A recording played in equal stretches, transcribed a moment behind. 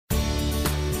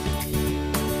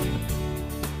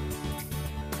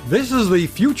This is the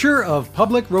future of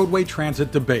public roadway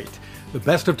transit debate. The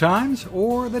best of times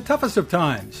or the toughest of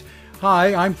times?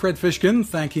 Hi, I'm Fred Fishkin,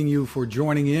 thanking you for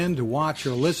joining in to watch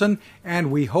or listen, and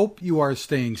we hope you are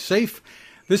staying safe.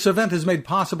 This event is made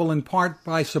possible in part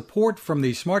by support from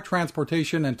the Smart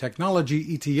Transportation and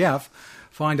Technology ETF.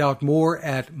 Find out more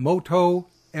at motoetf.com.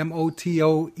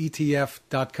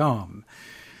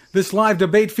 This live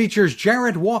debate features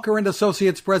Jarrett Walker and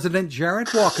Associates President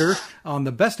Jarrett Walker on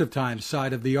the best of times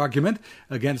side of the argument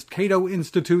against Cato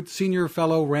Institute Senior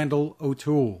Fellow Randall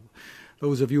O'Toole.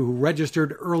 Those of you who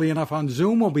registered early enough on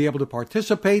Zoom will be able to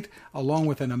participate along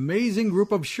with an amazing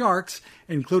group of sharks,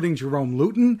 including Jerome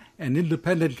Luton, an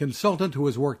independent consultant who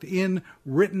has worked in,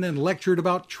 written, and lectured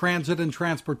about transit and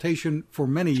transportation for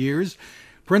many years,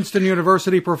 Princeton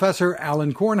University professor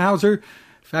Alan Kornhauser,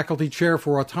 faculty chair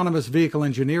for autonomous vehicle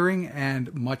engineering,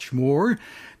 and much more,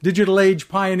 digital age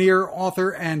pioneer,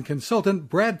 author, and consultant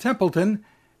Brad Templeton,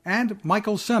 and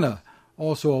Michael Senna,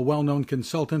 also a well-known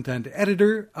consultant and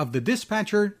editor of the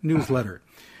Dispatcher newsletter.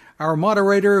 Our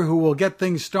moderator who will get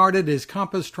things started is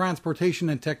Compass Transportation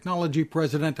and Technology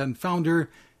president and founder,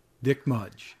 Dick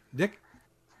Mudge. Dick?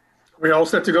 Are we all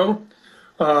set to go?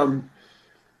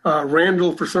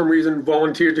 Randall, for some reason,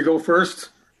 volunteered to go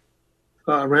first.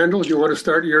 Randall, do you want to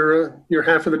start your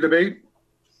half of the debate?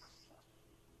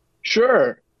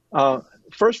 Sure.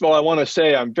 First of all, I want to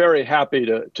say I'm very happy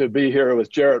to be here with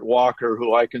Jarrett Walker,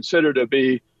 who I consider to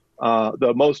be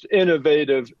the most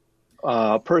innovative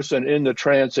person in the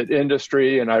transit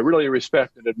industry, and I really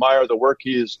respect and admire the work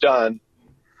he has done.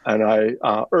 And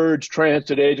I urge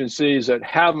transit agencies that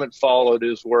haven't followed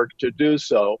his work to do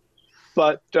so.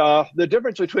 But the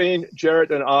difference between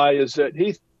Jarrett and I is that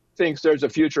he thinks there's a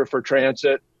future for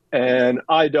transit, and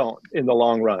I don't in the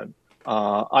long run.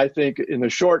 I think in the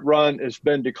short run, it's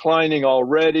been declining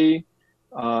already.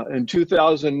 In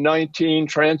 2019,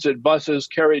 transit buses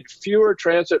carried fewer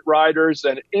transit riders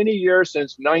than any year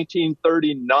since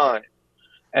 1939,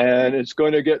 and it's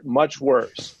going to get much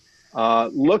worse.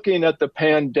 Looking at the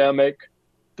pandemic,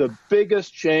 the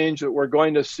biggest change that we're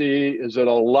going to see is that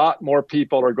a lot more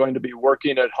people are going to be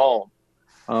working at home.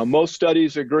 Most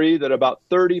studies agree that about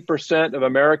 30% of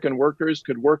American workers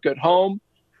could work at home.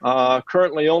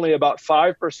 Currently, only about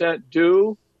 5%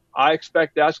 do. I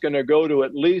expect that's going to go to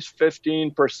at least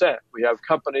 15%. We have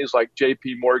companies like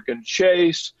JP Morgan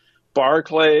Chase,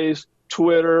 Barclays,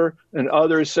 Twitter, and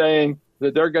others saying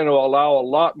that they're going to allow a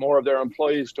lot more of their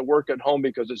employees to work at home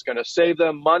because it's going to save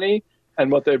them money.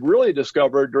 And what they've really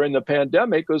discovered during the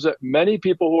pandemic was that many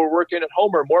people who are working at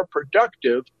home are more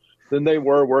productive than they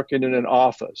were working in an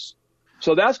office.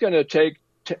 So that's going to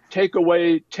take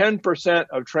away 10%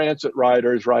 of transit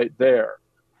riders right there.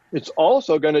 It's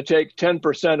also going to take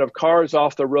 10% of cars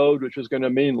off the road, which is going to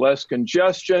mean less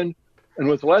congestion. And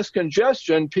with less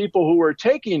congestion, people who were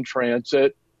taking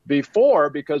transit before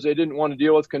because they didn't want to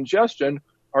deal with congestion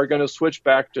are going to switch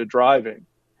back to driving.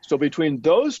 So between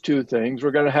those two things,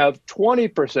 we're going to have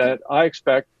 20%, I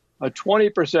expect, a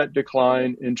 20%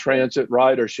 decline in transit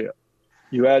ridership.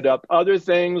 You add up other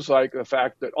things like the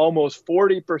fact that almost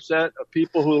 40% of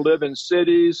people who live in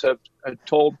cities have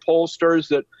told pollsters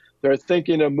that they're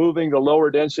thinking of moving to lower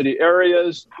density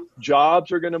areas.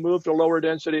 Jobs are going to move to lower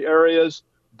density areas.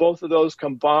 Both of those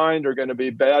combined are going to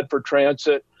be bad for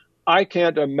transit. I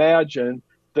can't imagine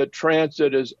that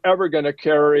transit is ever going to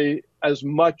carry as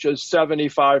much as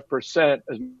 75%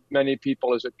 as many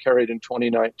people as it carried in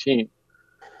 2019.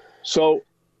 So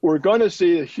we're going to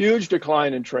see a huge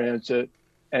decline in transit.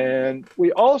 And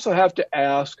we also have to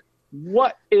ask,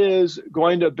 what is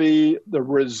going to be the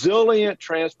resilient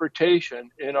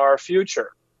transportation in our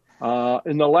future?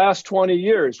 In the last 20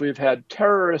 years, we've had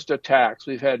terrorist attacks.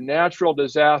 We've had natural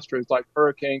disasters like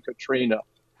Hurricane Katrina.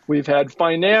 We've had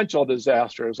financial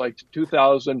disasters like the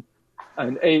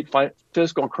 2008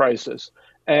 fiscal crisis.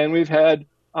 And we've had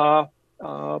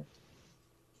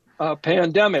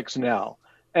pandemics now.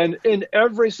 And in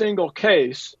every single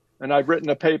case, and I've written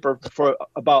a paper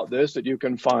about this that you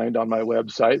can find on my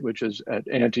website, which is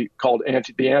called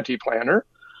The Anti-Planner.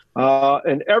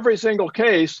 In every single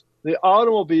case, the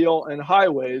automobile and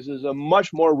highways is a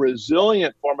much more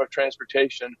resilient form of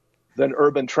transportation than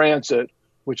urban transit,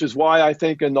 which is why I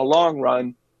think in the long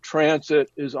run, transit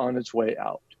is on its way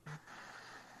out.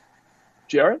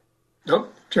 Jarrett? No,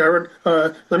 Jarrett.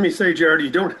 Let me say, Jarrett, you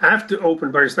don't have to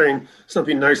open by saying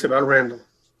something nice about Randall.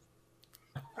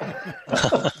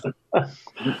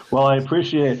 Well, I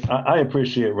appreciate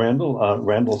Randall.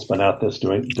 Randall's been at this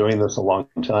doing this a long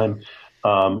time,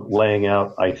 laying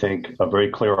out, I think, a very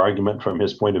clear argument from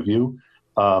his point of view.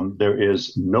 There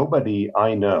is nobody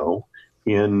I know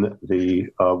in the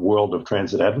world of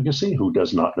transit advocacy who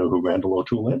does not know who Randall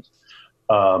O'Toole is,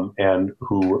 and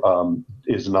who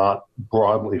is not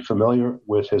broadly familiar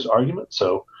with his argument.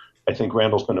 So I think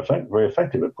Randall's been very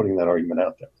effective at putting that argument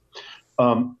out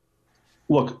there.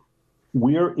 Look,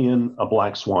 we're in a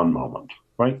black swan moment,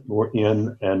 right? We're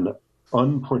in an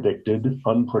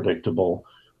unpredictable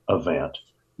event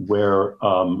where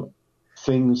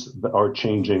things are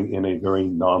changing in a very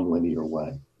nonlinear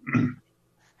way.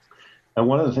 And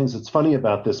one of the things that's funny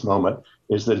about this moment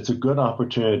is that it's a good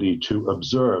opportunity to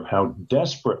observe how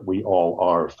desperate we all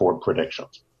are for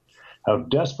predictions, how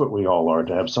desperate we all are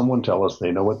to have someone tell us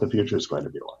they know what the future is going to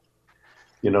be like.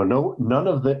 You know, none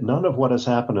of what has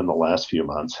happened in the last few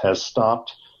months has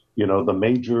stopped, the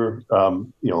major,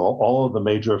 all of the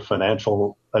major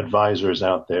financial advisors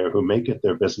out there who make it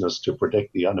their business to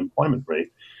predict the unemployment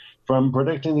rate from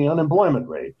predicting the unemployment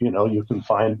rate. You can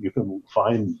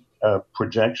find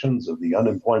projections of the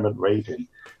unemployment rate in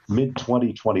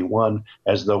mid-2021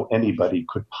 as though anybody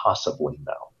could possibly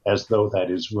know, as though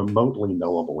that is remotely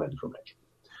knowable information.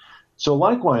 So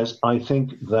likewise, I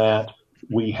think that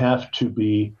we have to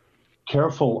be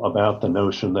careful about the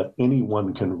notion that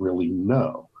anyone can really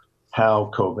know how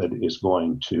COVID is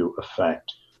going to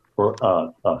affect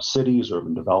cities,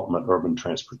 urban development, urban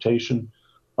transportation.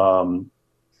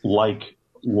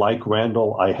 Like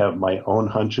Randall, I have my own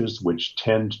hunches, which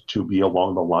tend to be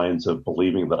along the lines of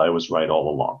believing that I was right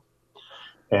all along.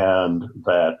 And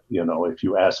that, if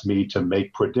you ask me to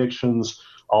make predictions,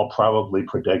 I'll probably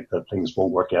predict that things will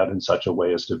work out in such a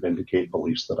way as to vindicate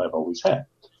beliefs that I've always had.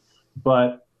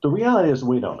 But the reality is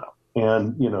we don't know.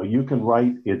 And, you can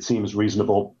write, it seems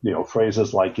reasonable,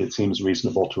 phrases like it seems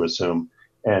reasonable to assume,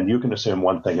 and you can assume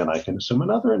one thing and I can assume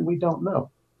another, and we don't know.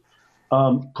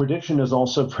 Prediction is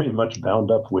also very much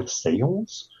bound up with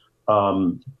sales.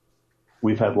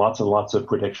 We've had lots and lots of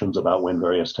predictions about when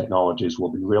various technologies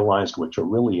will be realized, which are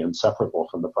really inseparable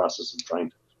from the process of trying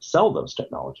to sell those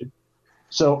technologies.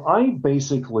 So I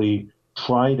basically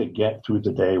try to get through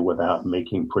the day without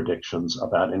making predictions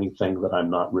about anything that I'm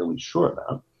not really sure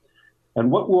about.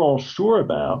 And what we're all sure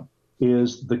about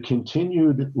is the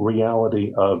continued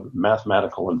reality of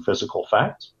mathematical and physical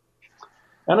facts.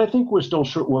 And I think we're still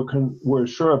sure, we're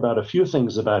sure about a few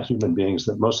things about human beings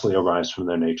that mostly arise from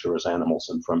their nature as animals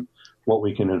and from what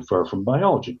we can infer from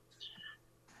biology.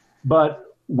 But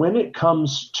when it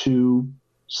comes to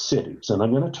cities, and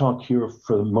I'm going to talk here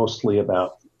mostly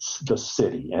about the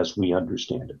city as we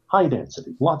understand it, high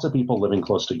density, lots of people living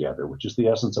close together, which is the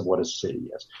essence of what a city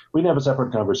is. We can have a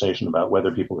separate conversation about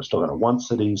whether people are still going to want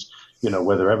cities,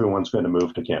 whether everyone's going to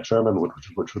move to Camp Sherman,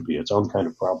 which would be its own kind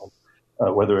of problem.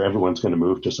 Whether everyone's going to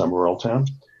move to some rural town.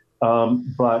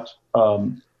 But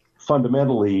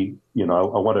fundamentally, I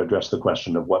want to address the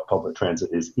question of what public transit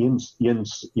is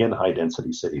in high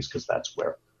density cities, because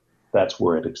that's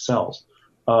where it excels.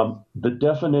 The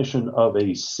definition of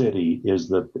a city is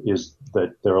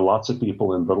that there are lots of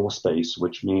people in little space,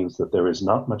 which means that there is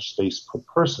not much space per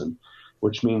person,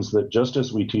 which means that just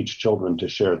as we teach children to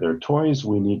share their toys,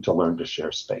 we need to learn to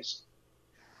share space.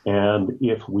 And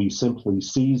if we simply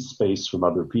seize space from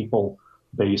other people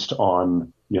based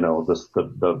on,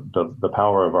 the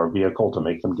power of our vehicle to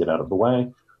make them get out of the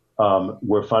way,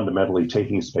 we're fundamentally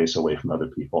taking space away from other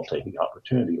people, taking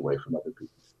opportunity away from other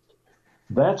people.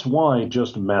 That's why,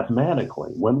 just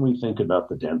mathematically, when we think about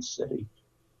the dense city,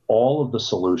 all of the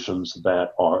solutions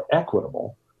that are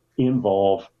equitable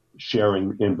involve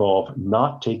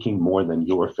not taking more than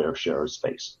your fair share of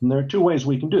space. And there are two ways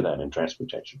we can do that in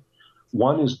transportation.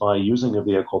 One is by using a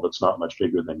vehicle that's not much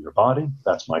bigger than your body.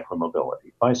 That's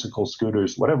micromobility. Bicycles,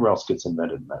 scooters, whatever else gets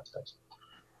invented in that space.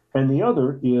 And the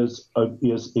other is a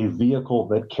vehicle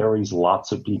that carries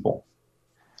lots of people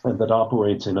and that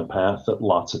operates in a path that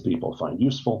lots of people find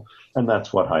useful. And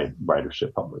that's what high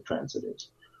ridership public transit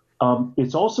is.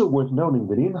 It's also worth noting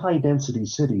that in high density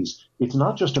cities, it's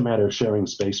not just a matter of sharing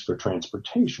space for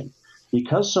transportation.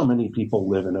 Because so many people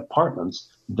live in apartments,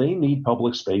 they need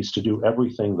public space to do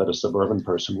everything that a suburban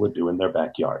person would do in their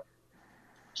backyard.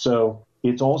 So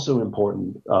it's also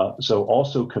important. So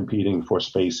also competing for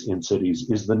space in cities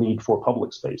is the need for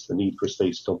public space, the need for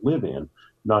space to live in,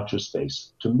 not just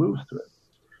space to move through.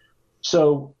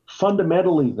 So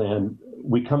fundamentally, then,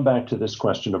 we come back to this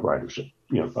question of ridership.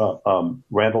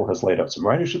 Randall has laid out some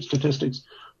ridership statistics.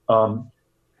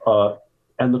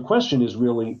 And the question is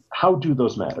really, how do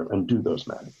those matter and do those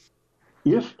matter?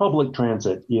 If public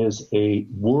transit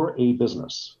were a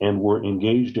business and were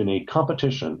engaged in a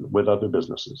competition with other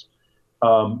businesses,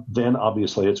 then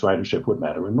obviously its ridership would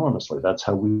matter enormously. That's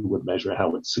how we would measure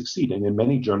how it's succeeding. And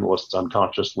many journalists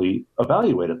unconsciously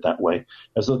evaluate it that way,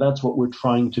 as though that's what we're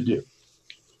trying to do.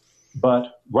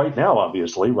 But right now,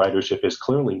 obviously, ridership is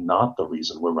clearly not the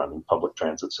reason we're running public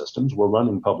transit systems. We're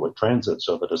running public transit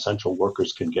so that essential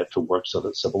workers can get to work so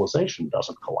that civilization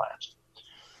doesn't collapse.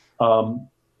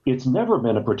 It's never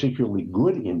been a particularly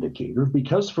good indicator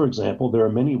because, for example, there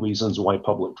are many reasons why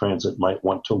public transit might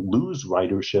want to lose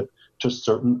ridership to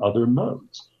certain other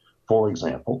modes. For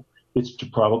example, it's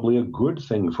probably a good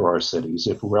thing for our cities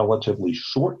if relatively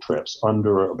short trips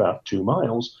under about 2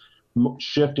 miles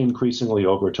shift increasingly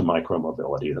over to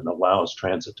micromobility that allows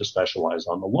transit to specialize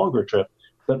on the longer trip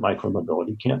that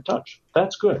micromobility can't touch.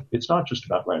 That's good. It's not just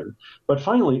about rider. But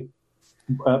finally,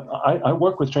 I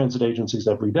work with transit agencies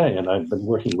every day, and I've been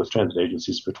working with transit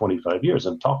agencies for 25 years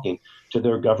and talking to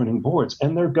their governing boards.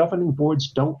 And their governing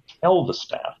boards don't tell the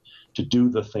staff to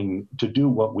do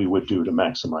what we would do to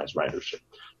maximize ridership.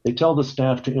 They tell the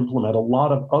staff to implement a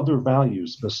lot of other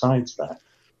values besides that.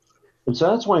 And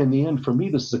so that's why, in the end, for me,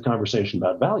 this is a conversation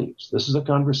about values. This is a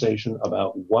conversation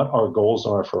about what our goals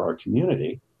are for our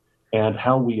community and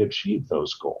how we achieve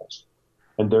those goals.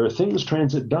 And there are things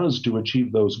transit does to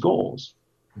achieve those goals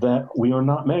that we are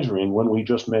not measuring when we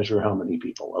just measure how many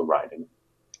people are riding.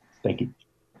 Thank you.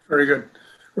 Very good.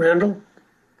 Randall,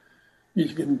 do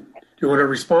you want to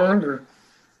respond? Or?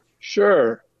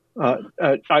 Sure.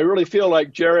 I really feel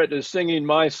like Jarrett is singing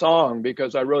my song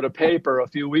because I wrote a paper a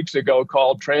few weeks ago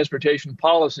called Transportation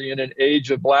Policy in an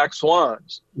Age of Black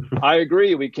Swans. I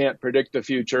agree we can't predict the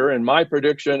future, and my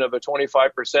prediction of a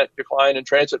 25% decline in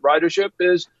transit ridership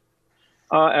is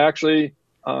actually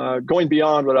going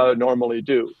beyond what I would normally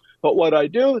do. But what I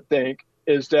do think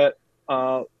is that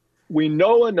we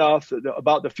know enough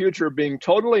about the future being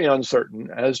totally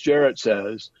uncertain, as Jarrett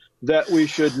says, that we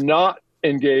should not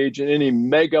engage in any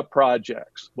mega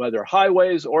projects, whether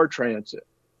highways or transit.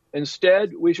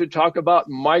 Instead, we should talk about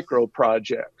micro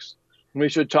projects. We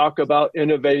should talk about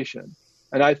innovation.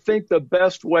 And I think the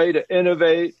best way to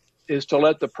innovate is to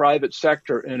let the private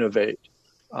sector innovate.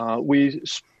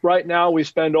 Right now, we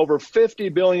spend over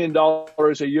 $50 billion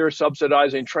a year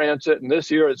subsidizing transit, and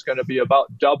this year it's going to be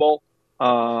about double,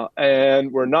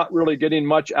 and we're not really getting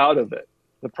much out of it.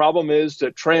 The problem is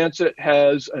that transit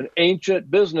has an ancient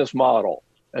business model.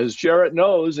 As Jarrett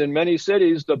knows, in many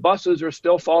cities, the buses are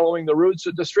still following the routes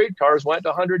that the streetcars went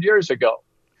 100 years ago.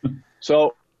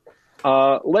 So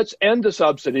let's end the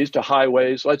subsidies to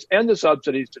highways. Let's end the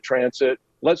subsidies to transit.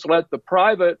 Let's let the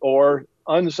private or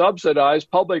unsubsidized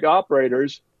public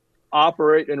operators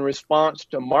operate in response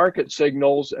to market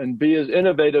signals and be as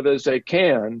innovative as they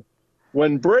can.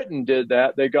 When Britain did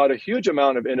that, they got a huge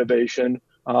amount of innovation,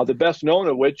 the best known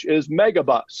of which is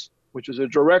Megabus, which is a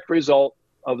direct result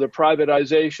of the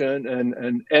privatization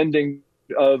and ending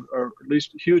of, or at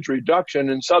least a huge reduction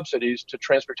in subsidies to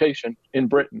transportation in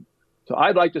Britain. So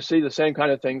I'd like to see the same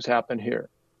kind of things happen here.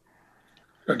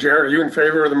 Jared, are you in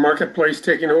favor of the marketplace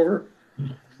taking over?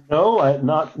 No,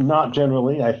 not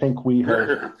generally. I think we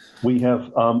have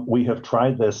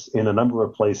tried this in a number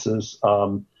of places.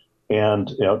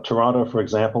 And Toronto, for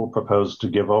example, proposed to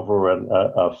give over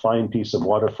a fine piece of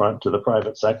waterfront to the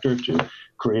private sector to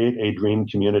create a dream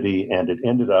community, and it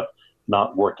ended up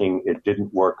not working. It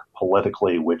didn't work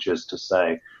politically, which is to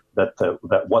say that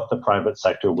what the private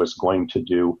sector was going to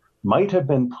do might have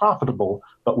been profitable,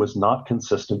 but was not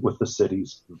consistent with the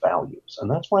city's values.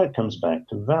 And that's why it comes back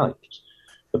to values.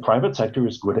 The private sector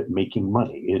is good at making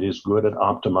money. It is good at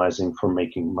optimizing for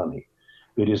making money.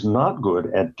 It is not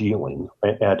good at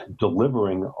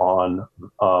delivering on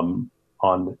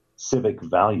civic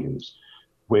values,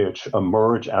 which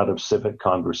emerge out of civic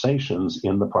conversations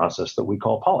in the process that we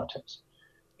call politics.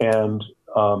 And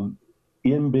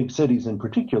in big cities in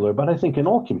particular, but I think in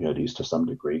all communities to some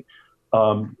degree,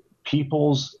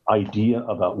 people's idea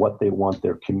about what they want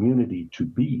their community to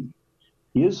be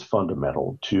is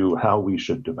fundamental to how we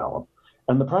should develop.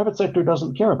 And the private sector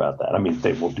doesn't care about that. I mean,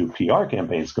 they will do PR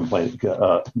campaigns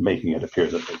making it appear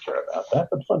that they care about that,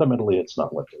 but fundamentally it's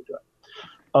not what they're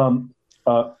doing.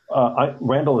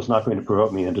 Randall is not going to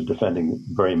provoke me into defending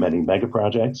very many mega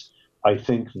projects. I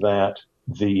think that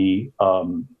the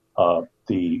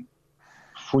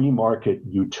free market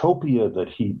utopia that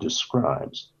he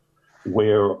describes,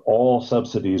 where all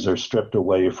subsidies are stripped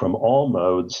away from all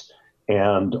modes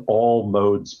and all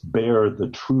modes bear the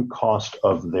true cost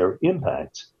of their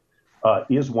impact,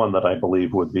 is one that I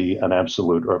believe would be an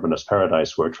absolute urbanist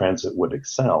paradise where transit would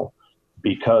excel,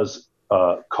 because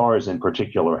cars in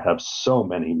particular have so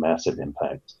many massive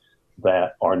impacts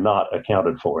that are not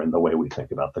accounted for in the way we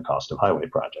think about the cost of highway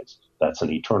projects. That's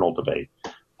an eternal debate.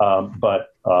 But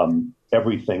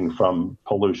everything from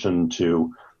pollution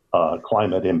to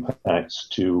climate impacts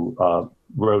to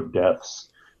road deaths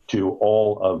to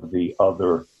all of the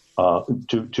other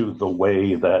to the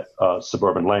way that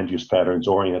suburban land use patterns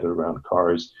oriented around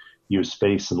cars use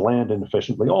space and land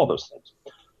inefficiently, all those things.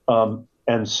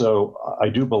 And so I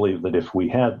do believe that if we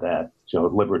had that,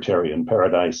 libertarian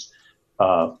paradise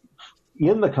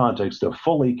in the context of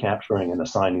fully capturing and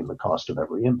assigning the cost of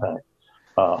every impact,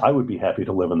 I would be happy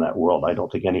to live in that world. I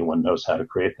don't think anyone knows how to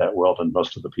create that world, and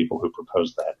most of the people who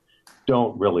propose that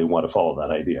don't really want to follow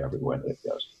that idea everywhere that it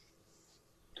goes.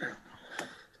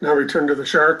 Now we turn to the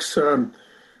Sharks.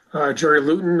 Jerry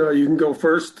Luton, you can go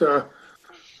first. I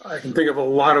can think of a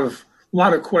lot of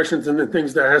questions and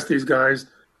things to ask these guys.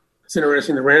 It's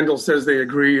interesting that Randall says they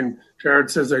agree and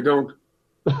Jared says they don't.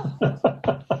 We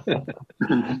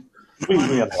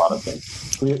have a lot of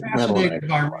things. Fascinated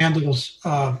by Randall's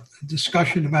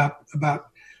discussion about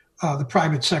the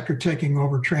private sector taking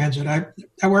over transit. I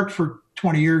worked for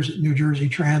 20 years at New Jersey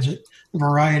Transit, a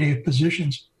variety of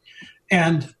positions.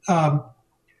 And,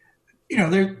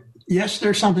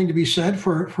 there's something to be said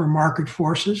for market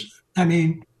forces. I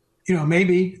mean,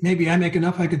 maybe I make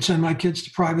enough I could send my kids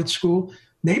to private school.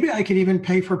 Maybe I could even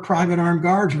pay for private armed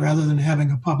guards rather than having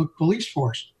a public police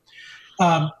force.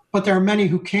 But there are many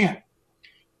who can't.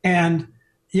 And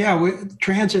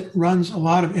transit runs a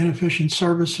lot of inefficient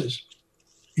services.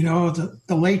 The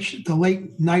late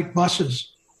night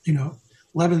buses,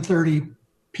 11:30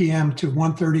 p.m. to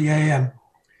 1:30 a.m.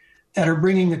 that are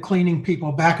bringing the cleaning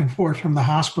people back and forth from the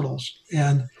hospitals,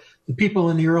 and the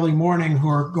people in the early morning who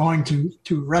are going to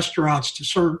restaurants to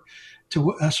serve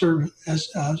as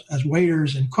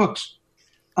waiters and cooks.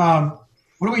 What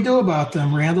do we do about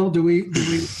them, Randall? Do we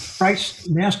price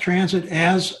mass transit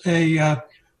as a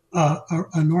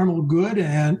normal good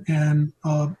and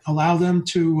allow them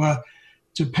to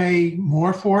pay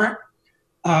more for it?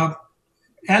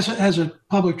 As a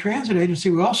public transit agency,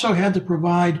 we also had to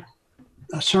provide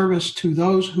a service to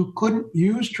those who couldn't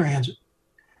use transit,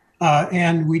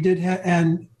 and we did,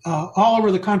 all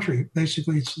over the country.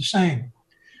 Basically, it's the same.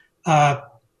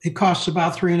 It costs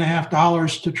about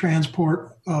 $3.50 to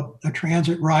transport a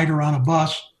transit rider on a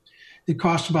bus. It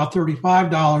costs about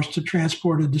 $35 to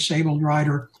transport a disabled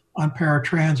rider on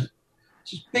paratransit.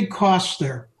 There's big costs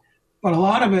there, but a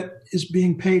lot of it is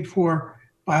being paid for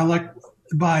by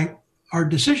our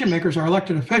decision makers, our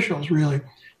elected officials. Really,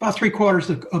 about 3/4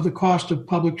 of the cost of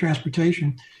public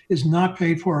transportation is not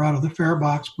paid for out of the fare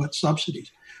box, but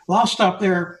subsidies. Well, I'll stop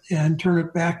there and turn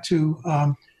it back to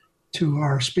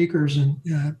our speakers, and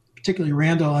particularly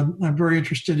Randall. I'm very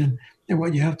interested in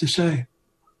what you have to say.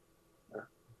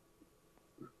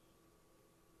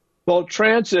 Well,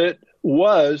 transit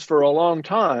was for a long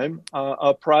time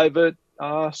a private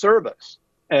service,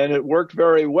 and it worked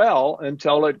very well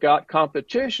until it got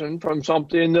competition from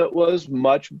something that was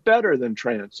much better than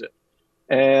transit.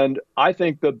 And I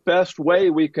think the best way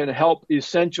we can help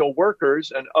essential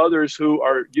workers and others who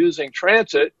are using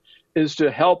transit is to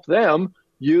help them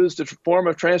use the form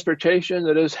of transportation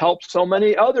that has helped so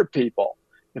many other people.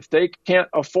 If they can't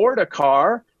afford a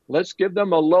car, let's give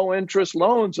them a low-interest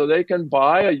loan so they can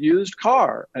buy a used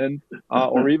car and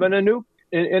or even a new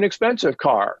inexpensive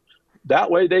car.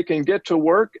 That way they can get to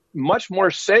work much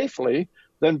more safely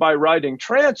than by riding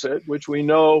transit, which we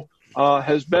know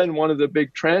has been one of the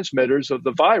big transmitters of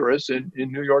the virus in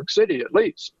New York City, at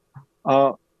least.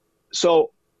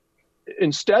 So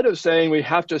instead of saying we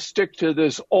have to stick to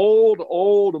this old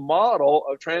model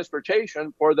of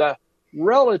transportation for the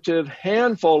relative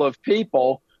handful of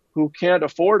people who can't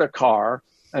afford a car,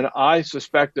 and I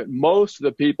suspect that most of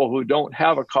the people who don't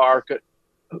have a car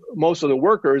most of the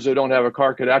workers who don't have a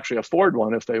car could actually afford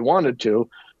one if they wanted to.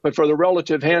 But for the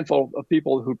relative handful of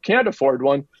people who can't afford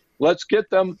one, let's get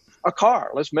them a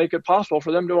car. Let's make it possible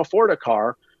for them to afford a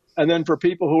car. And then for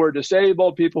people who are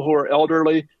disabled, people who are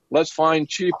elderly, let's find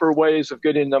cheaper ways of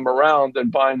getting them around than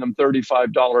buying them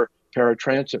 $35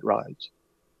 paratransit rides.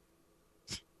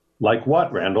 Like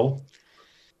what, Randall?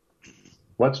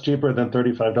 What's cheaper than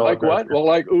 $35? Like what? Well,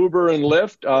 like Uber and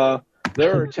Lyft.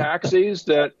 There are taxis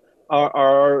that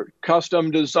are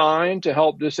custom designed to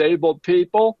help disabled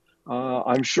people.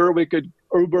 I'm sure we could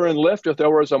Uber and Lyft if there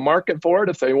was a market for it,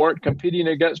 if they weren't competing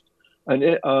against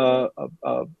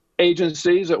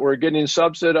agencies that were getting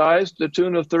subsidized to the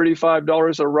tune of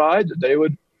 $35 a ride, that they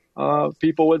would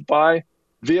people would buy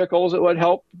vehicles that would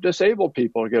help disabled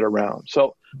people get around.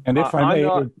 So, and if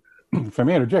I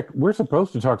may interject, we're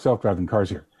supposed to talk self-driving cars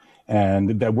here,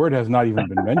 and that word has not even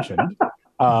been mentioned.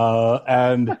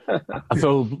 And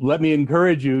so let me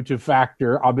encourage you to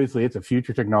factor, obviously it's a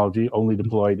future technology only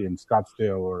deployed in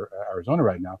Scottsdale or Arizona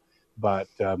right now. But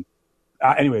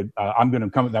anyway, I'm going to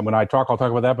come with that when I talk, I'll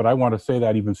talk about that, but I want to say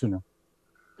that even sooner.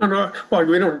 No, well,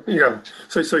 we don't,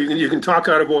 so you can talk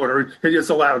out of order. It's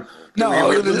allowed. No,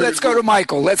 let's go to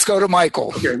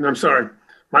Michael. Okay, I'm sorry.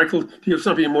 Michael, do you have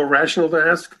something more rational to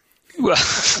ask? Well,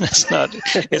 it's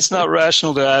not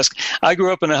rational to ask. I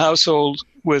grew up in a household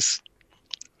with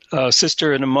a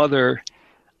sister and a mother.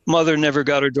 Mother never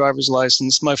got her driver's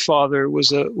license. My father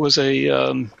was a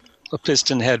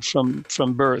piston head from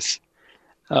birth.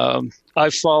 I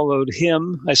followed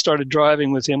him. I started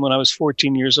driving with him when I was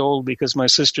 14 years old because my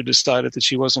sister decided that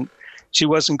she wasn't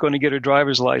going to get her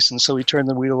driver's license. So he turned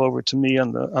the wheel over to me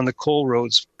on the coal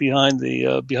roads behind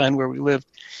where we lived.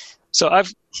 So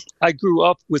I grew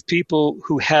up with people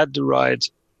who had to ride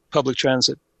public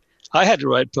transit. I had to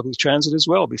ride public transit as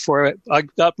well. Before I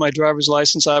got my driver's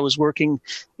license, I was working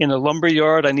in a lumber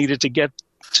yard. I needed to get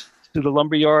to the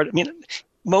lumber yard. I mean,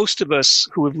 most of us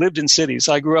who have lived in cities,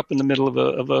 I grew up in the middle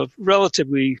of a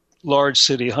relatively large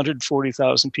city,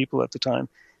 140,000 people at the time.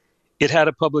 It had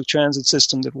a public transit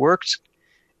system that worked.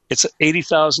 It's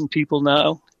 80,000 people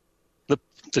now.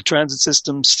 The transit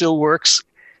system still works.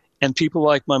 And people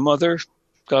like my mother,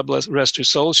 God bless, rest her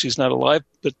soul, she's not alive,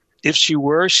 but if she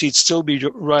were, she'd still be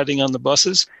riding on the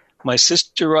buses. My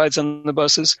sister rides on the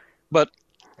buses, but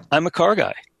I'm a car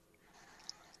guy.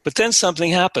 But then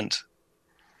something happened.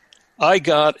 I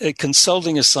got a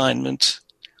consulting assignment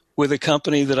with a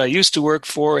company that I used to work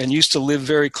for and used to live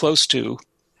very close to.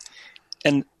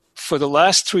 And for the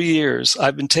last 3 years,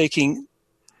 I've been taking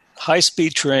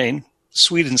high-speed train,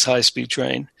 Sweden's high-speed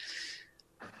train,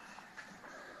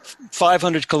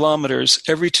 500 kilometers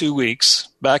every 2 weeks,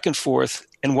 back and forth.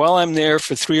 And while I'm there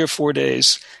for 3 or 4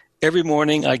 days, every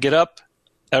morning I get up,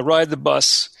 I ride the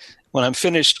bus. When I'm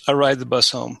finished, I ride the bus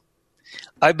home.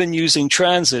 I've been using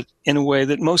transit in a way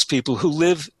that most people who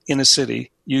live in a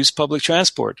city use public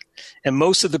transport. And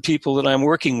most of the people that I'm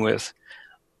working with,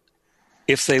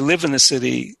 if they live in the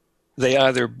city, they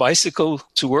either bicycle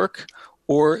to work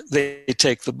or they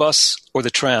take the bus or the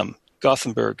tram.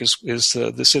 Gothenburg is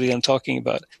the city I'm talking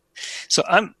about. So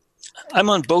I'm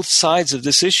on both sides of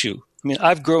this issue. I mean,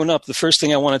 I've grown up. The first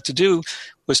thing I wanted to do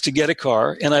was to get a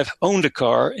car, and I've owned a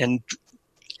car and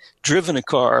driven a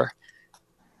car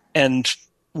and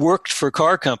worked for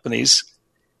car companies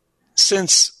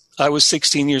since I was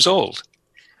 16 years old.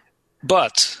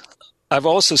 But I've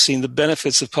also seen the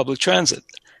benefits of public transit.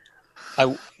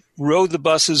 I rode the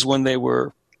buses when they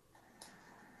were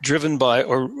driven by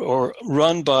or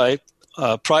run by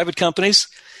private companies.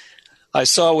 I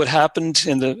saw what happened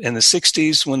in the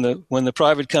 60s when the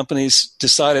private companies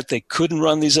decided they couldn't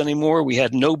run these anymore. We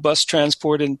had no bus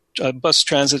transport and bus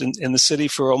transit in the city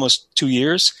for almost 2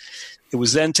 years. It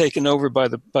was then taken over by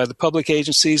the public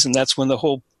agencies, and that's when the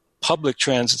whole public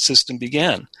transit system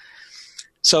began.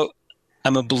 So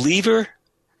I'm a believer,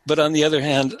 but on the other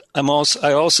hand, I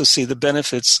also see the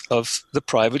benefits of the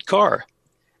private car.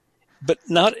 But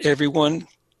not everyone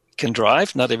can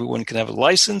drive. Not everyone can have a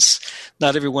license.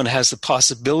 Not everyone has the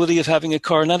possibility of having a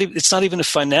car. It's not even a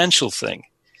financial thing.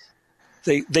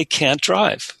 They can't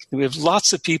drive. We have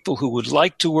lots of people who would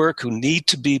like to work, who need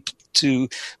to be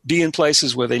in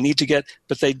places where they need to get,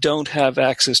 but they don't have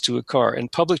access to a car.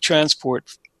 And public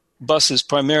transport, buses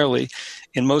primarily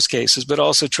in most cases, but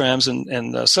also trams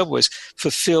and subways,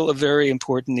 fulfill a very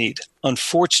important need.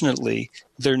 Unfortunately,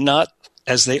 they're not,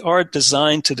 as they are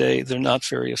designed today, they're not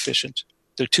very efficient.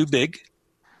 They're too big.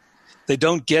 They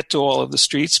don't get to all of the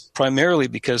streets, primarily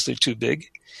because they're too big.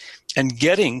 And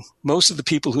most of the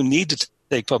people who need to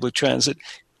take public transit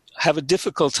have a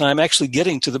difficult time actually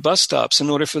getting to the bus stops in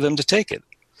order for them to take it.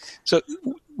 So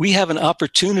we have an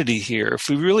opportunity here. If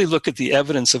we really look at the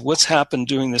evidence of what's happened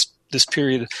during this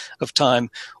period of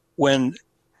time, when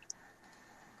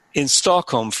in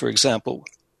Stockholm, for example,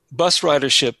 bus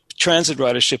ridership, transit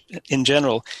ridership in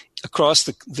general, across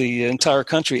the entire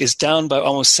country is down by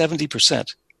almost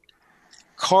 70%.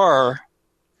 Car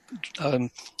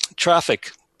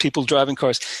traffic, people driving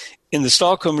cars, in the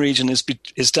Stockholm region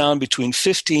is down between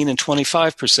 15 and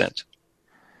 25%.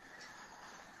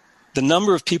 The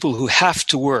number of people who have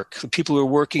to work, the people who are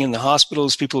working in the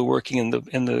hospitals, people who are working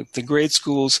in the grade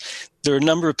schools, there are a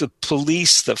number of the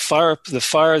police, the fire,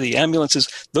 the ambulances,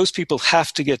 those people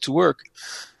have to get to work.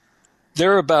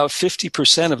 They're about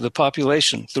 50% of the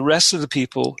population. The rest of the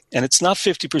people, and it's not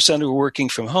 50% who are working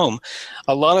from home.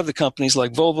 A lot of the companies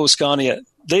like Volvo, Scania,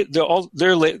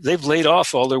 they've laid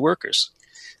off all their workers.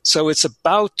 So it's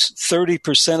about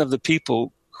 30% of the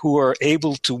people who are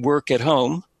able to work at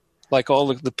home, like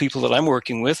all of the people that I'm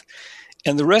working with,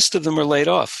 and the rest of them are laid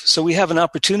off. So we have an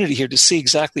opportunity here to see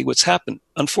exactly what's happened.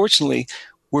 Unfortunately,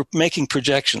 we're making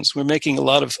projections. We're making a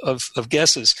lot of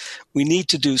guesses. We need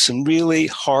to do some really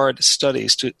hard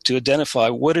studies to identify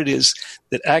what it is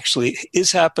that actually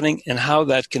is happening and how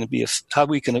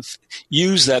we can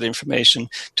use that information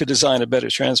to design a better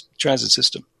transit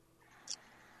system.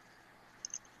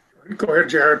 Go ahead,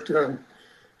 Jared.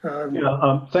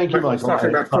 Thank you, Michael. Talking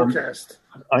about forecast.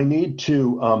 I want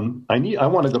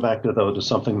to go back to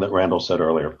something that Randall said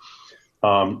earlier.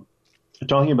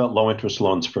 Talking about low interest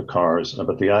loans for cars,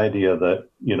 but the idea that,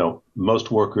 most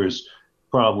workers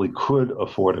probably could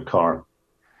afford a car.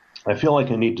 I feel like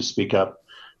I need to speak up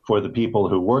for the people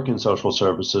who work in social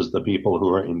services, the people who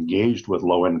are engaged with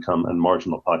low income and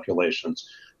marginal populations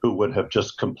who would have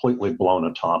just completely blown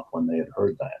a top when they had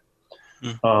heard that.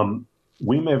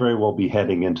 We may very well be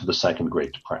heading into the second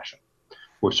Great Depression.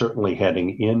 We're certainly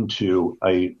heading into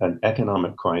an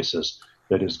economic crisis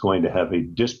that is going to have a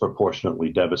disproportionately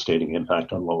devastating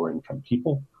impact on lower income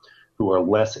people who are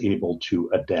less able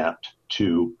to adapt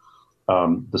to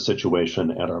the situation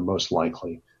and are most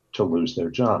likely to lose their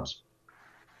jobs.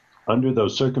 Under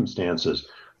those circumstances,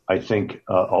 I think,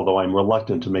 although I'm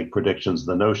reluctant to make predictions,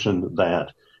 the notion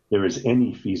that there is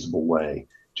any feasible way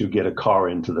to get a car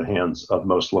into the hands of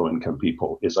most low-income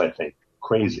people is, I think,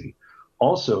 crazy.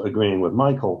 Also, agreeing with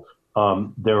Michael,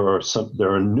 there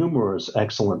are numerous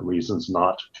excellent reasons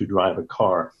not to drive a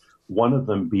car. One of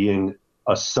them being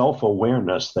a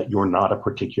self-awareness that you're not a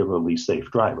particularly safe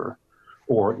driver.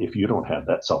 Or if you don't have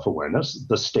that self-awareness,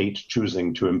 the state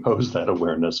choosing to impose that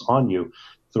awareness on you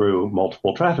through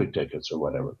multiple traffic tickets or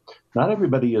whatever. Not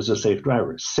everybody is a safe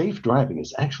driver. Safe driving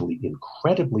is actually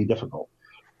incredibly difficult.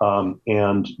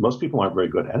 And most people aren't very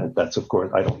good at it. That's, of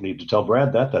course, I don't need to tell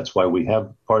Brad that. That's why we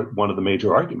have one of the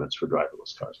major arguments for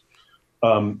driverless cars.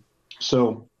 And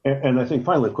I think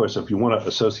finally, of course, if you want to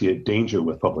associate danger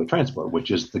with public transport,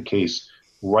 which is the case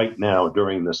right now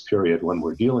during this period when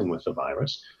we're dealing with the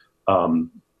virus,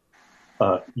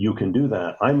 you can do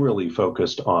that. I'm really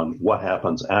focused on what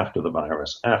happens after the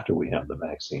virus, after we have the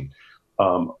vaccine,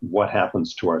 what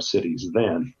happens to our cities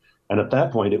then. And at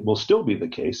that point, it will still be the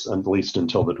case, at least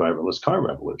until the driverless car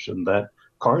revolution, that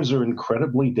cars are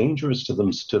incredibly dangerous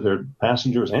to their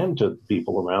passengers and to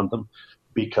people around them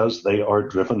because they are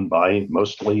driven by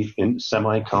mostly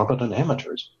semi-competent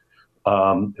amateurs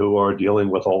who are dealing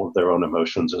with all of their own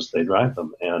emotions as they drive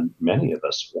them. And many of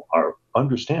us are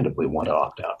understandably want to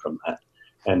opt out from that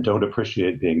and don't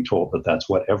appreciate being told that that's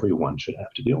what everyone should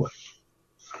have to deal with.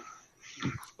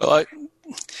 Well,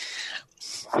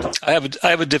 I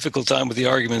have a difficult time with the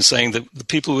argument saying that the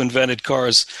people who invented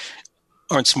cars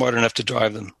aren't smart enough to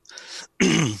drive them.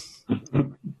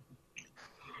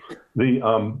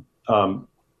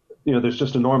 There's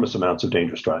just enormous amounts of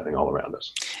dangerous driving all around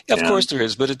us. Of course there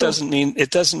is, but it doesn't mean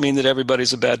that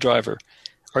everybody's a bad driver.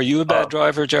 Are you a bad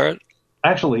driver, Jared?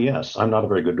 Actually, yes. I'm not a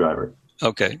very good driver.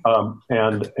 Okay. But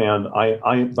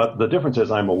the difference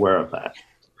is I'm aware of that.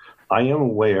 I am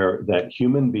aware that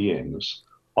human beings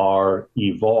are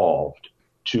evolved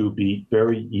to be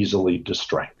very easily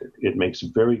distracted. It makes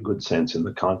very good sense in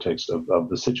the context of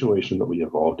the situation that we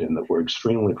evolved in, that we're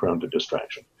extremely prone to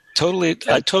distraction.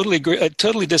 I totally agree. I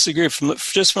totally disagree. From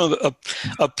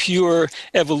a pure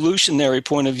evolutionary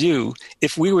point of view,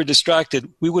 if we were distracted,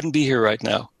 we wouldn't be here right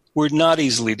now. We're not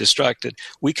easily distracted.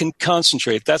 We can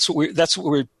concentrate. That's what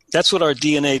our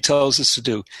DNA tells us to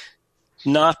do,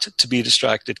 not to be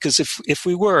distracted. Because if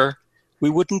we were, we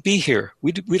wouldn't be here.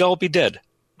 We'd all be dead.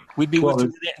 We'd be with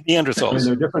the Neanderthals. I mean,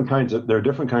 there are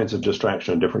different kinds of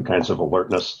distraction, different kinds of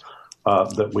alertness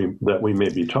that we may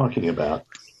be talking about.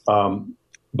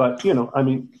 But we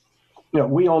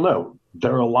all know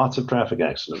there are lots of traffic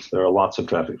accidents. There are lots of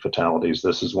traffic fatalities.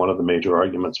 This is one of the major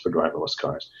arguments for driverless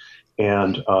cars.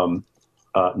 And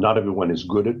not everyone is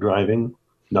good at driving.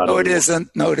 It isn't.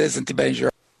 No, it isn't,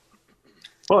 Benjamin.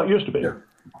 Well, it used to be.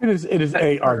 It is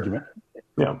a argument.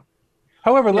 Yeah.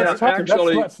 However, let's talk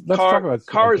about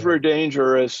cars were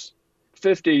dangerous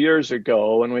 50 years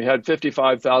ago when we had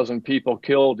 55,000 people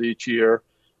killed each year.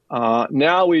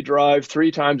 Now we drive 3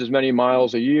 times as many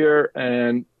miles a year,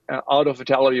 and auto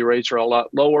fatality rates are a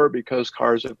lot lower because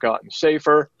cars have gotten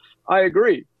safer. I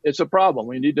agree. It's a problem.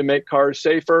 We need to make cars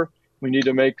safer. We need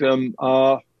to make them,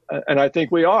 and I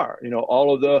think we are.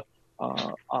 All of the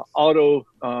auto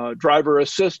driver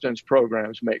assistance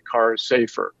programs make cars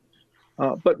safer.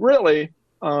 But really,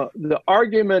 the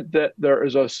argument that there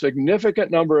is a significant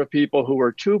number of people who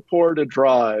are too poor to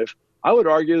drive, I would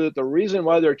argue that the reason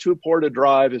why they're too poor to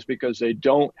drive is because they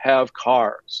don't have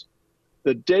cars.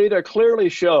 The data clearly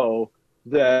show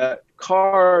that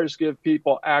cars give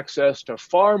people access to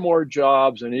far more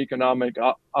jobs and economic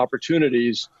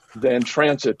opportunities than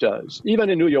transit does, even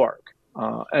in New York.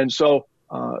 And so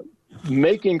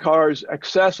making cars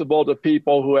accessible to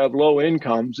people who have low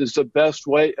incomes is the best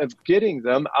way of getting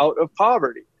them out of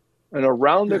poverty. And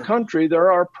around the country,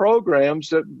 there are programs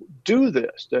that do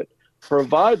this, that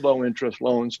provide low interest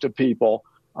loans to people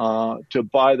to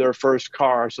buy their first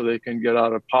car so they can get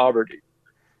out of poverty.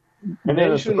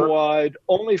 Nationwide,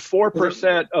 only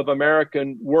 4% of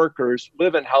American workers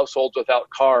live in households without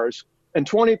cars, and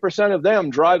 20% of them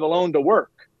drive alone to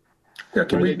work. Where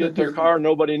they get their car,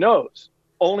 nobody knows.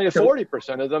 Only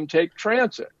 40% of them take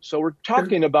transit. So we're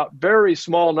talking about very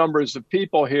small numbers of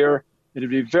people here.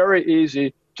 It'd be very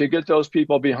easy to get those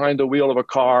people behind the wheel of a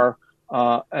car,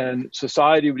 and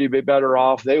society would be better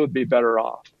off. They would be better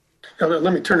off.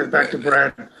 Let me turn it back to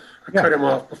Brad. I cut him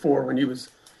off before when he was...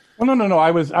 Well, no. I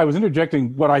was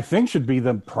interjecting what I think should be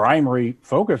the primary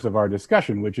focus of our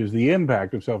discussion, which is the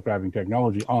impact of self-driving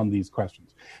technology on these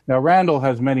questions. Now, Randall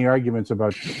has many arguments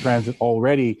about transit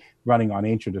already running on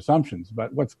ancient assumptions,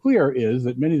 but what's clear is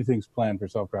that many of the things planned for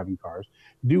self-driving cars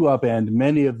do upend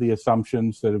many of the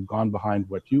assumptions that have gone behind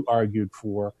what you argued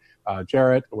for,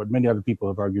 Jarrett, or what many other people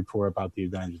have argued for about the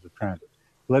advantages of transit.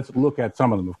 Let's look at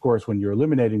some of them. Of course, when you're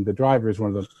eliminating the drivers,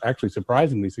 one of the actually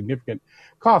surprisingly significant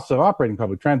costs of operating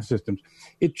public transit systems,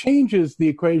 it changes the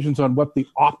equations on what the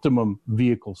optimum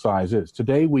vehicle size is.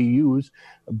 Today, we use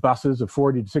buses of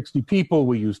 40 to 60 people.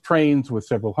 We use trains with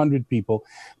several hundred people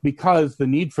because the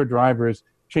need for drivers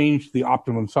changed the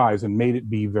optimum size and made it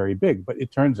be very big. But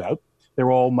it turns out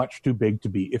they're all much too big to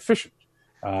be efficient.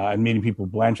 And many people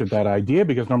blanch at that idea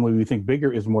because normally we think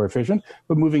bigger is more efficient,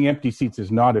 but moving empty seats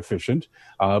is not efficient.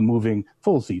 Moving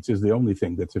full seats is the only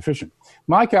thing that's efficient.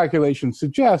 My calculations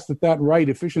suggest that right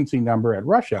efficiency number at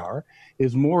rush hour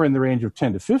is more in the range of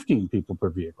 10 to 15 people per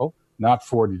vehicle, not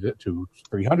 40 to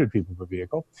 300 people per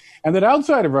vehicle. And that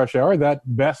outside of rush hour, that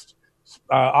best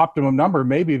optimum number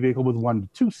may be a vehicle with 1 to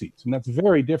 2 seats. And that's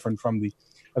very different from the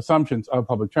assumptions of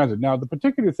public transit. Now, the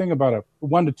particular thing about a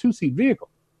 1 to 2 seat vehicle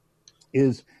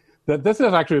is that this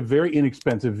is actually a very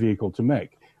inexpensive vehicle to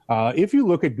make. If you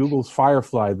look at Google's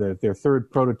Firefly, their third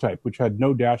prototype, which had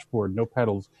no dashboard, no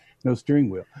pedals, no steering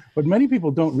wheel, what many people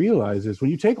don't realize is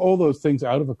when you take all those things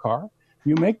out of a car,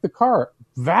 you make the car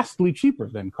vastly cheaper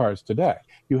than cars today.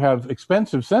 You have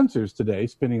expensive sensors today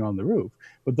spinning on the roof,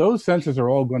 but those sensors are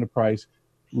all going to price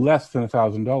less than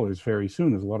 $1,000 very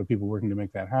soon. There's a lot of people working to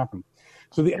make that happen.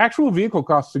 So the actual vehicle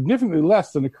costs significantly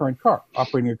less than a current car.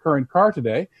 Operating a current car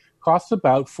today costs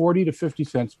about 40 to 50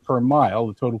 cents per mile,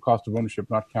 the total cost of ownership,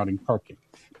 not counting parking,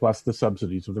 plus the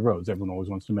subsidies of the roads. Everyone always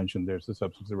wants to mention there's the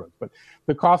subsidies of the roads. But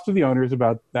the cost of the owner is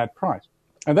about that price.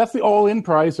 And that's the all-in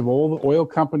price of all the oil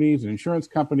companies and insurance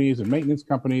companies and maintenance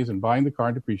companies and buying the car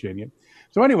and depreciating it.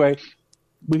 So anyway,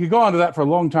 we could go on to that for a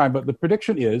long time, but the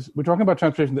prediction is we're talking about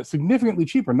transportation that's significantly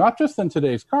cheaper, not just than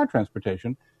today's car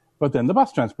transportation, but then the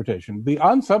bus transportation. The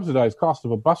unsubsidized cost of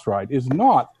a bus ride is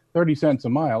not 30 cents a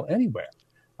mile anywhere.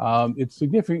 It's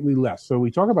significantly less. So we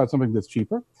talk about something that's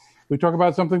cheaper. We talk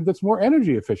about something that's more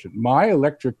energy efficient. My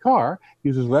electric car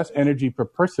uses less energy per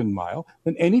person mile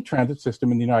than any transit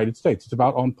system in the United States. It's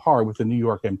about on par with the New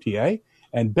York MTA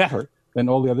and better than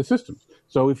all the other systems.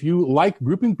 So if you like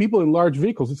grouping people in large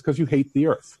vehicles, it's because you hate the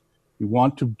earth. You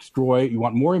want to destroy, you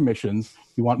want more emissions,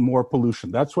 you want more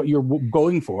pollution. That's what you're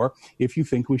going for if you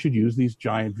think we should use these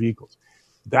giant vehicles.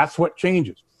 That's what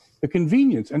changes. The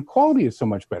convenience and quality is so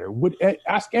much better.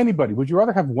 Ask anybody, would you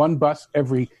rather have one bus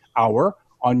every hour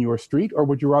on your street, or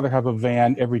would you rather have a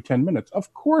van every 10 minutes?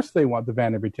 Of course they want the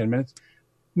van every 10 minutes.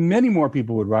 Many more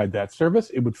people would ride that service.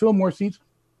 It would fill more seats.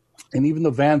 And even though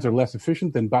vans are less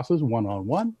efficient than buses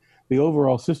one-on-one, the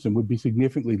overall system would be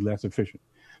significantly less efficient.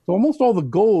 So almost all the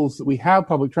goals that we have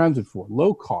public transit for,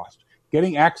 low cost,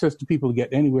 getting access to people to get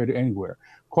anywhere to anywhere,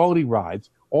 quality rides,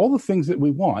 all the things that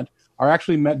we want are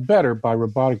actually met better by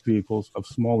robotic vehicles of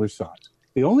smaller size.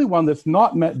 The only one that's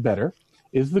not met better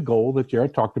is the goal that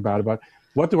Jared talked about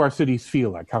what do our cities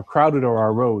feel like? How crowded are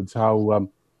our roads? How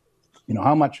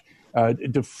much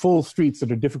the full streets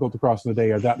that are difficult to cross in the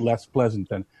day are that less pleasant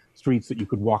than streets that you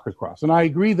could walk across? And I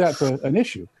agree that's an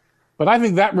issue. But I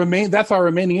think that's our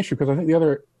remaining issue because I think the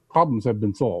other problems have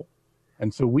been solved.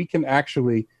 And so we can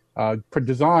actually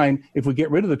design, if we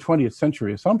get rid of the 20th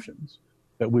century assumptions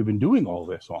that we've been doing all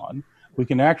this on, we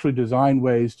can actually design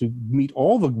ways to meet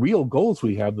all the real goals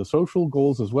we have, the social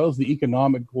goals as well as the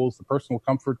economic goals, the personal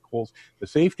comfort goals, the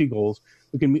safety goals.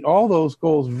 We can meet all those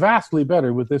goals vastly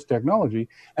better with this technology.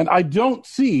 And I don't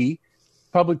see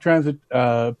public transit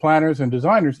planners and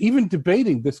designers even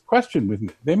debating this question with me.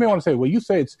 They may want to say, well, you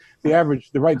say it's the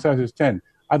right size is 10.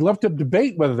 I'd love to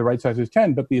debate whether the right size is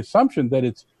 10, but the assumption that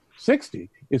it's 60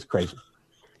 is crazy.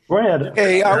 Brad.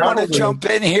 Hey, I want to jump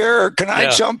in here. Can I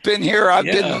jump in here? I've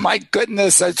been, my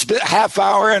goodness, it's been a half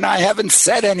hour and I haven't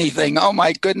said anything. Oh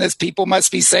my goodness, people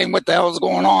must be saying what the hell is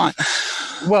going on.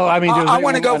 Well, I mean, I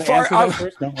want to go far.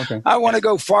 Okay. I want to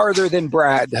go farther than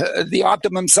Brad. The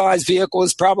optimum size vehicle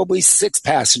is probably 6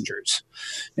 passengers.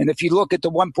 And if you look at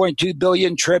the 1.2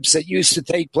 billion trips that used to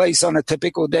take place on a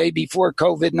typical day before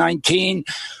COVID-19,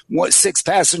 6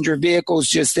 passenger vehicles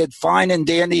just did fine and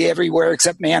dandy everywhere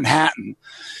except Manhattan.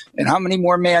 And how many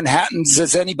more Manhattans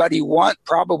does anybody want?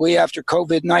 Probably after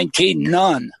COVID-19,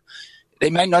 none. They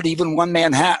might not even want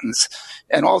Manhattans.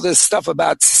 And all this stuff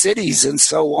about cities and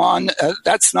so on,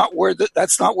 that's not where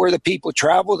the people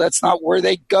travel. That's not where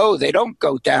they go. They don't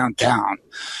go downtown.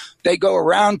 They go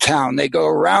around town. They go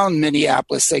around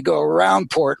Minneapolis. They go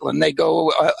around Portland. They go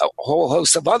a whole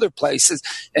host of other places.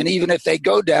 And even if they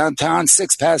go downtown,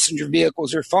 6 passenger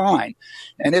vehicles are fine.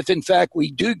 And if, in fact,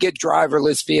 we do get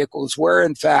driverless vehicles where,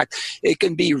 in fact, it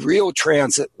can be real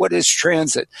transit. What is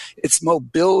transit? It's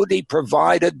mobility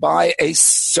provided by a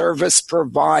service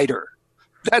provider.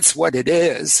 That's what it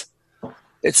is.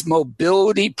 It's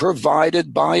mobility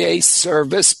provided by a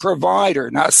service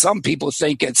provider. Now, some people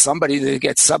think it's somebody that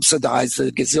gets subsidized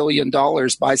a gazillion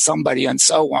dollars by somebody and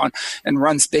so on and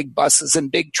runs big buses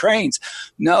and big trains.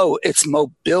 No, it's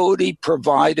mobility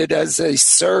provided as a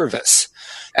service,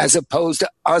 as opposed to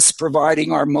us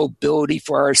providing our mobility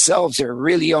for ourselves. There are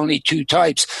really only 2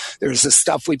 types. There's the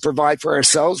stuff we provide for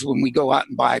ourselves when we go out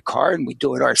and buy a car and we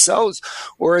do it ourselves,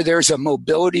 or there's a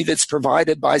mobility that's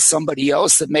provided by somebody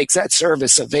else that makes that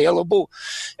service available.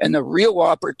 And the real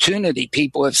opportunity,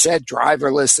 people have said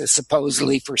driverless is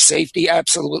supposedly for safety.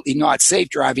 Absolutely not. Safe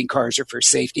driving cars are for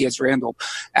safety, as Randall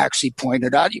actually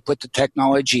pointed out. You put the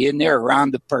technology in there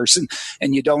around the person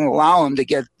and you don't allow him to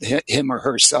get him or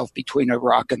herself between a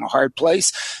rock and a hard place.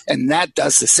 And that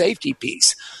does the safety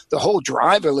piece. The whole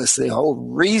driverless, the whole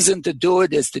reason to do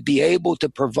it is to be able to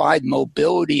provide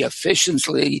mobility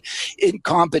efficiently in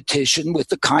competition with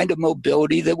the kind of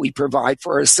mobility that we provide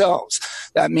for ourselves.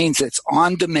 That means it's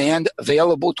on demand,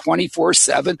 available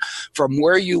 24/7 from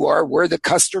where you are, where the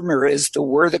customer is, to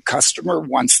where the customer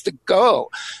wants to go,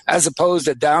 as opposed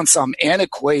to down some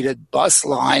antiquated bus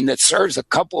line that serves a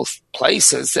couple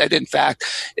places that, in fact,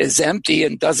 is empty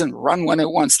and doesn't run when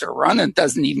it wants to run and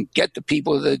doesn't even get the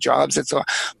people to the jobs. It's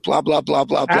blah, blah, blah,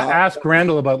 blah, blah. Ask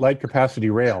Randall about light capacity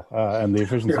rail and the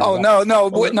efficiency. Oh, no.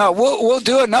 We'll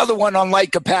do another one on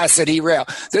light capacity rail.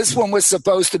 This one was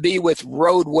supposed to be with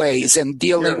roadways and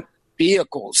dealing with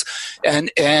vehicles.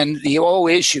 And the whole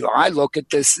issue, I look at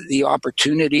this, the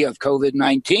opportunity of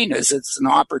COVID-19 is it's an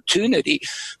opportunity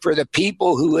for the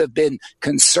people who have been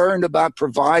concerned about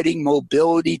providing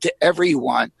mobility to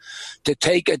everyone to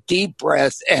take a deep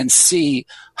breath and see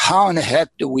how in the heck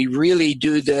do we really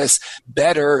do this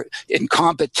better in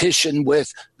competition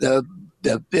with the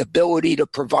ability to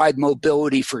provide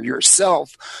mobility for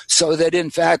yourself so that, in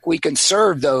fact, we can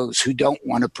serve those who don't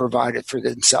want to provide it for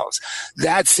themselves.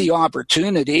 That's the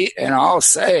opportunity, and I'll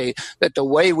say that the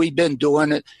way we've been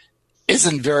doing it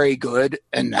isn't very good,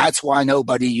 and that's why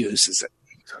nobody uses it.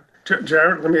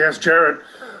 Jared, let me ask Jared,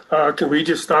 can we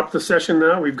just stop the session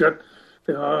now? We've got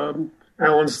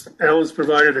Alan's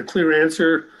provided a clear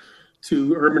answer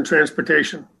to urban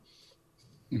transportation.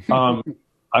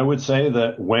 I would say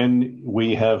that when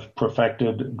we have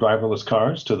perfected driverless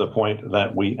cars to the point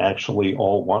that we actually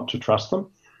all want to trust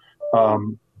them,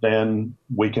 then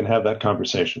we can have that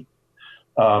conversation.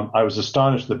 I was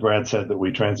astonished that Brad said that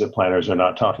we transit planners are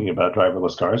not talking about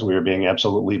driverless cars. We are being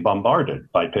absolutely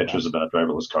bombarded by pitches about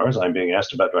driverless cars. I'm being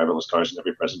asked about driverless cars in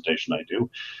every presentation I do.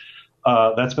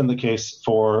 That's been the case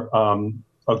for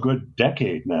a good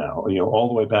decade now, all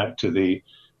the way back to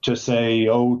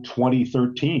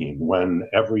 2013, when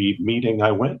every meeting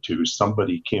I went to,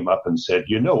 somebody came up and said,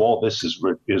 all this is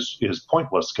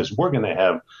pointless because we're going to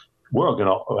have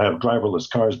driverless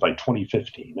cars by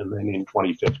 2015, and then in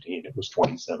 2015 it was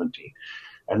 2017,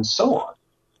 and so on.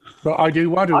 Well, I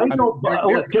do want to.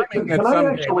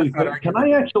 Can I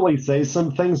actually say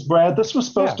some things, Brad? This was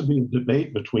supposed to be a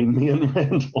debate between me and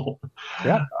Randall.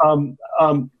 Yeah.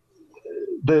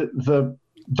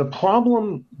 The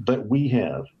problem that we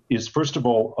have is, first of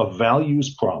all, a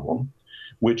values problem,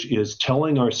 which is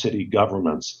telling our city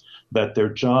governments that their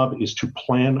job is to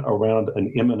plan around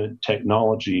an imminent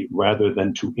technology rather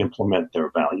than to implement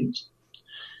their values.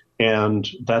 And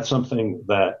that's something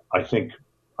that I think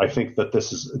that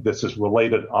this is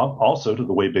related also to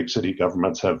the way big city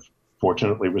governments have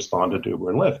fortunately responded to Uber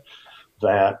and Lyft,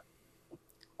 that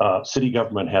city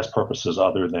government has purposes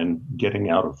other than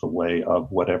getting out of the way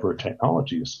of whatever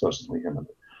technology is supposedly imminent.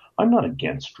 I'm not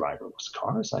against driverless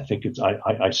cars. I think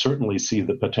I certainly see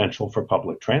the potential for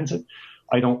public transit.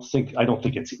 I don't think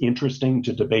it's interesting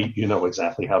to debate,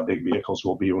 exactly how big vehicles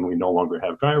will be when we no longer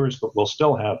have drivers, but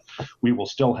we will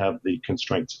still have the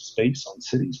constraints of space on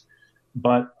cities.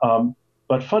 But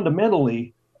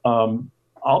fundamentally,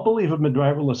 I'll believe in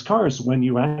driverless cars when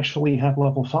you actually have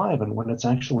level 5 and when it's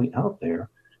actually out there.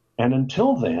 And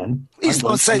until then, please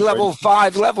don't say level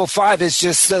 5. Level 5 is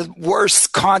just the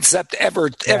worst concept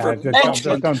ever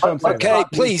mentioned. Don't say okay,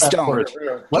 please don't.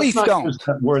 Please don't use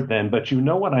that word then. But you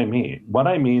know what I mean. What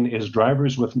I mean is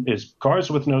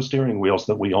cars with no steering wheels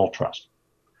that we all trust,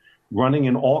 running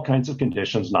in all kinds of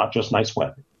conditions, not just nice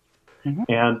weather.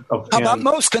 Mm-hmm. How about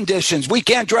most conditions? We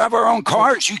can't drive our own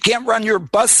cars. You can't run your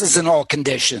buses in all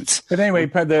conditions. But anyway,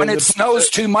 when it snows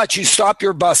too much, you stop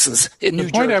your buses in New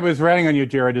Jersey. The point I was ranting on you,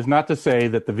 Jared, is not to say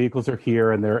that the vehicles are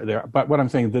here and they're there. But what I'm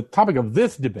saying, the topic of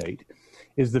this debate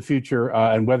is the future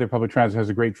and whether public transit has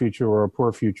a great future or a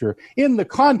poor future in the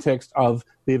context of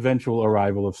the eventual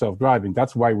arrival of self-driving.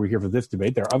 That's why we're here for this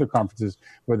debate. There are other conferences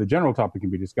where the general topic can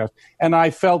be discussed. And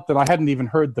I felt that I hadn't even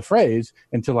heard the phrase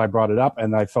until I brought it up,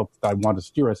 and I felt that I want to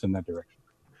steer us in that direction.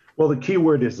 Well, the key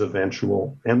word is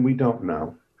eventual, and we don't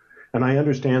know. And I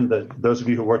understand that those of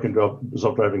you who work in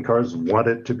self-driving cars want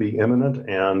it to be imminent,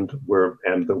 and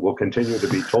that we'll continue to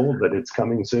be told that it's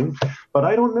coming soon. But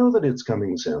I don't know that it's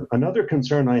coming soon. Another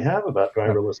concern I have about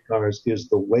driverless cars is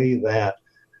the way that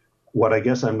what I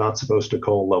guess I'm not supposed to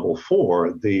call level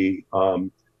 4, the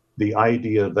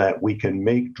idea that we can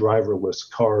make driverless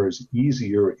cars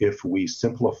easier if we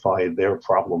simplify their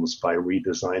problems by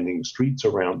redesigning streets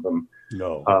around them.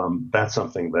 No, that's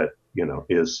something that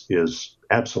is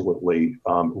absolutely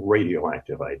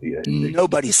radioactive idea.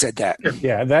 Nobody said that.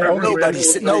 Yeah,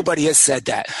 nobody has said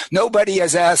that. Nobody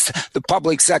has asked the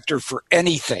public sector for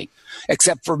anything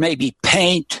except for maybe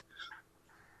paint,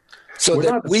 so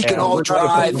that we can all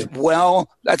drive well.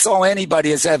 That's all anybody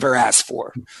has ever asked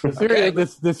for.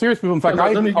 The serious people, in fact,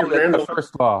 I call it the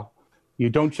first law. You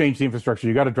don't change the infrastructure.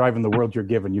 You got to drive in the world you're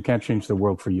given. You can't change the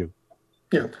world for you.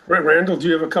 Yeah. Randall, do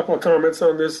you have a couple of comments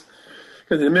on this?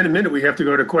 In a minute, we have to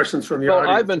go to questions from the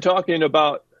audience. I've been talking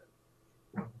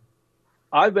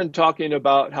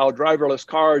about how driverless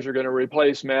cars are going to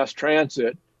replace mass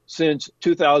transit since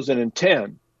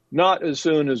 2010. Not as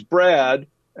soon as Brad,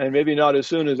 and maybe not as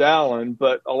soon as Alan,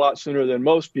 but a lot sooner than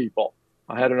most people.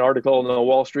 I had an article in the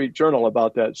Wall Street Journal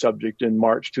about that subject in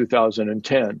March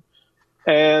 2010.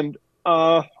 And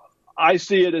I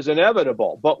see it as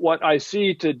inevitable. But what I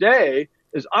see today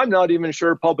is I'm not even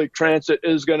sure public transit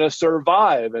is going to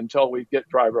survive until we get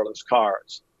driverless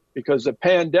cars, because the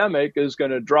pandemic is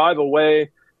going to drive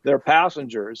away their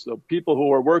passengers. The people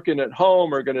who are working at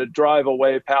home are going to drive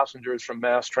away passengers from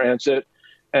mass transit.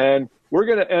 And we're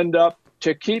going to end up,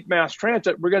 to keep mass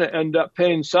transit, we're going to end up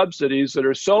paying subsidies that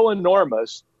are so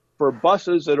enormous for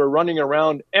buses that are running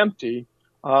around empty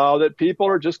that people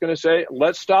are just going to say,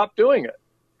 let's stop doing it.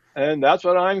 And that's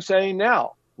what I'm saying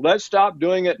now. Let's stop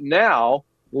doing it now.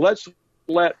 Let's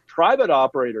let private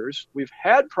operators, we've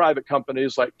had private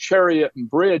companies like Chariot and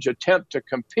Bridge attempt to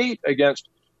compete against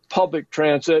public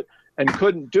transit and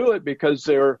couldn't do it because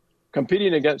they're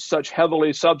competing against such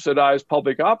heavily subsidized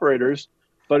public operators.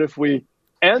 But if we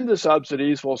end the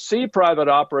subsidies, we'll see private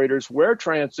operators where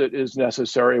transit is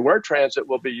necessary, where transit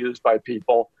will be used by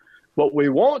people. What we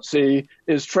won't see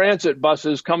is transit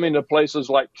buses coming to places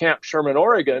like Camp Sherman,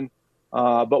 Oregon.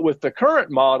 But with the current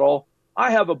model,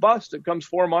 I have a bus that comes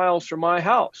 4 miles from my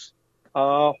house.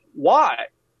 Why?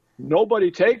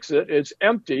 Nobody takes it. It's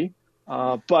empty.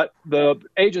 But the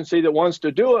agency that wants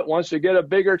to do it wants to get a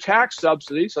bigger tax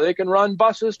subsidy so they can run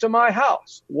buses to my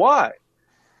house. Why?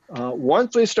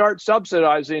 Once we start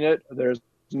subsidizing it, there's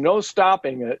no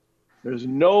stopping it. There's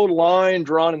no line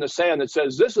drawn in the sand that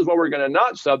says this is what we're going to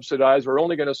not subsidize. We're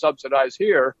only going to subsidize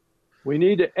here. We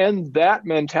need to end that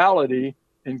mentality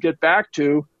and get back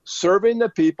to serving the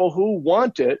people who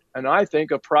want it. And I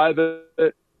think a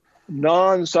private,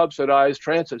 non-subsidized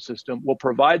transit system will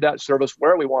provide that service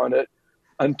where we want it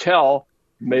until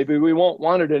maybe we won't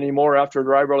want it anymore after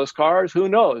driverless cars. Who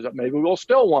knows? Maybe we'll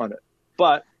still want it.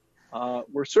 But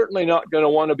we're certainly not going to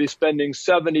want to be spending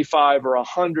 $75 or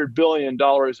 $100 billion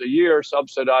a year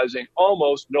subsidizing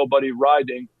almost nobody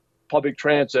riding public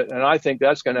transit. And I think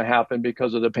that's going to happen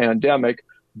because of the pandemic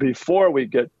before we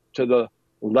get to the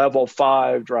level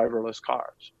 5 driverless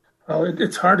cars.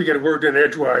 It's hard to get a word in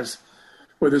edgewise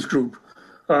with this group.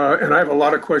 And I have a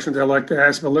lot of questions I'd like to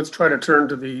ask, but let's try to turn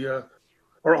to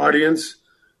our audience.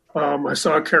 I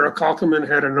saw Kara Kalkman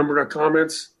had a number of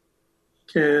comments.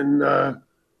 Can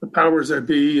the powers that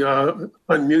be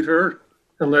unmute her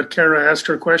and let Kara ask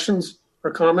her questions?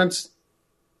 or comments?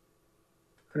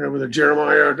 I don't know whether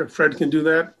Jeremiah or Fred can do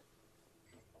that.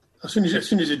 As soon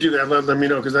as you do that, let me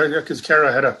know, because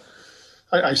Kara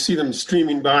I see them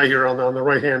streaming by here on the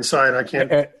right hand side. I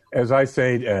can't. As I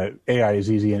say, AI is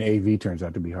easy and AV turns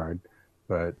out to be hard.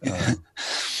 But do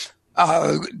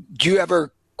you have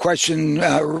a question,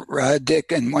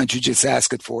 Dick? And why don't you just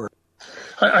ask it for her?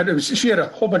 She had a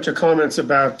whole bunch of comments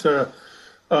about the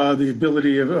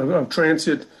ability of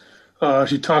transit.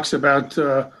 She talks about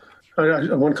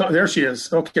there she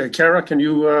is. Okay, Kara, can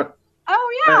you? Oh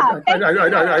yeah.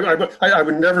 I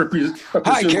would never presume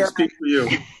to speak for you.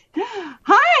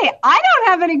 Hi, I don't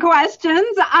have any questions.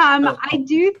 I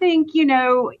do think,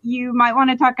 you might want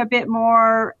to talk a bit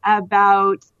more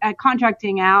about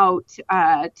contracting out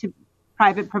to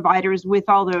private providers with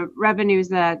all the revenues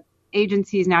that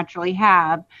agencies naturally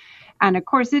have. And of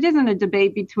course, it isn't a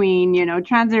debate between,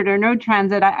 transit or no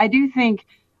transit. I do think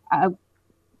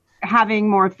having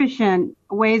more efficient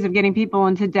ways of getting people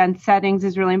into dense settings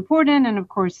is really important. And of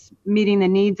course, meeting the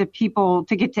needs of people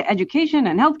to get to education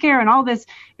and healthcare and all this,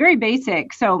 very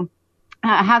basic. So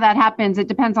how that happens, it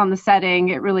depends on the setting.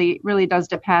 It really, really does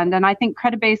depend. And I think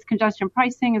credit-based congestion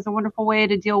pricing is a wonderful way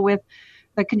to deal with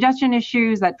the congestion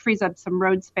issues that frees up some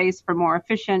road space for more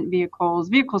efficient vehicle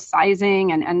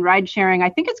sizing and ride sharing.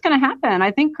 I think it's going to happen. I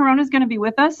think Corona is going to be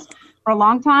with us for a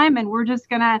long time, and we're just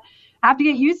going to have to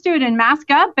get used to it and mask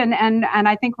up. And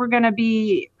I think we're going to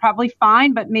be probably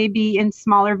fine, but maybe in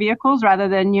smaller vehicles rather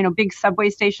than, big subway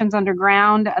stations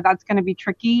underground. That's going to be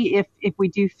tricky if we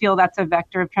do feel that's a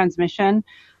vector of transmission.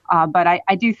 But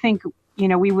I do think,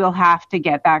 we will have to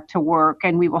get back to work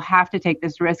and we will have to take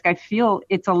this risk. I feel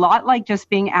it's a lot like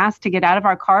just being asked to get out of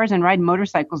our cars and ride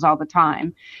motorcycles all the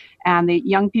time. And the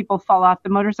young people fall off the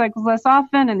motorcycles less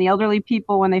often, and the elderly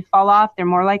people, when they fall off, they're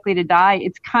more likely to die.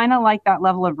 It's kind of like that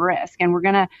level of risk, and we're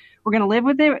gonna live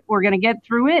with it. We're gonna get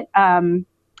through it.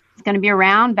 It's going to be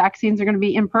around. Vaccines are going to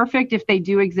be imperfect if they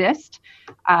do exist.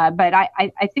 But I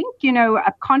think,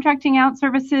 contracting out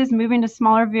services, moving to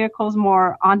smaller vehicles,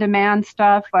 more on-demand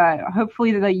stuff.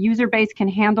 Hopefully the user base can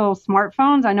handle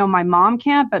smartphones. I know my mom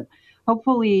can't, but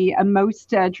hopefully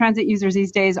most transit users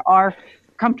these days are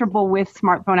comfortable with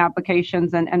smartphone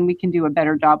applications, and we can do a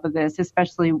better job of this,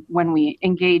 especially when we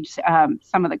engage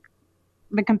some of the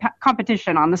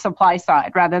competition on the supply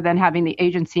side rather than having the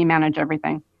agency manage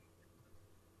everything.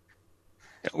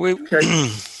 I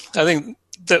think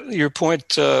that your point,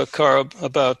 Cara,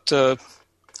 about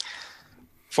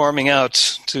farming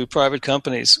out to private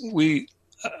companies, we've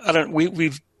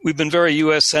been very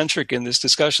U.S. centric in this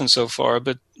discussion so far,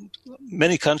 but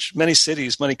many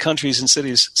cities, many countries and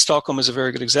cities, Stockholm is a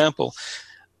very good example.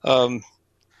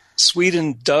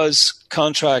 Sweden does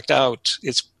contract out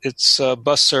its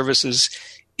bus services,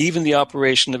 even the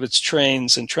operation of its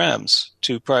trains and trams,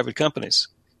 to private companies.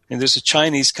 And there's a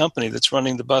Chinese company that's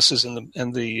running the buses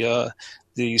and the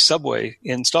subway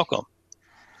in Stockholm.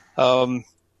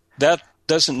 That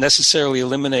doesn't necessarily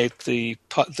eliminate the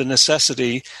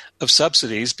necessity of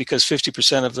subsidies, because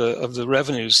 50% of the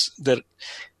revenues that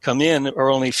come in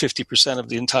are only 50% of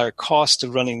the entire cost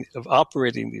of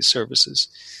operating these services.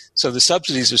 So the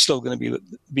subsidies are still going to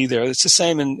be there. It's the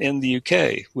same in the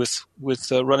UK with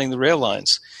running the rail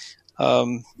lines.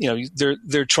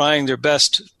 They're trying their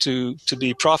best to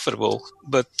be profitable,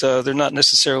 but they're not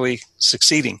necessarily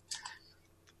succeeding.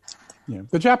 Yeah,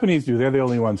 the Japanese do. They're the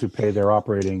only ones who pay their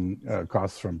operating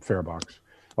costs from farebox,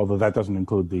 although that doesn't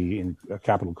include the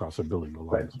capital costs of building the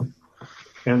lines.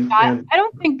 And I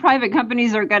don't think private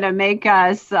companies are going to make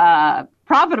us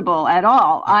profitable at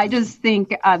all. I just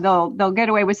think they'll get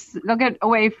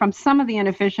away from some of the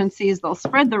inefficiencies. They'll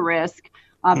spread the risk.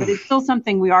 But it's still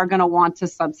something we are going to want to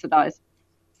subsidize.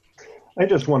 I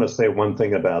just want to say one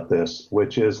thing about this,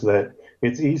 which is that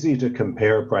it's easy to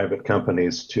compare private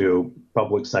companies to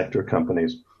public sector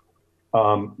companies.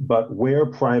 But where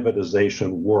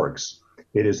privatization works,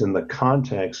 it is in the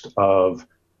context of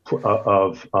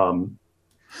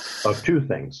two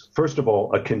things. First of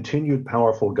all, a continued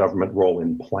powerful government role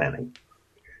in planning.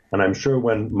 And I'm sure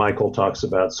when Michael talks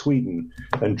about Sweden,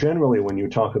 and generally when you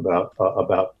talk about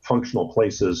functional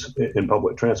places in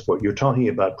public transport, you're talking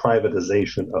about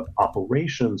privatization of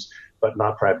operations, but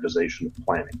not privatization of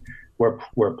planning.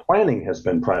 Where planning has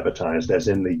been privatized, as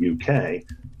in the UK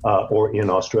or in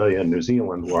Australia and New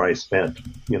Zealand, where I spent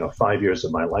 5 years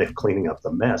of my life cleaning up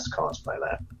the mess caused by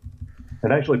that,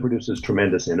 it actually produces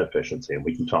tremendous inefficiency, and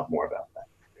we can talk more about that.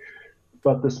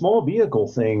 But the small vehicle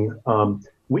thing,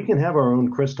 we can have our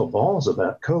own crystal balls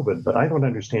about COVID, but I don't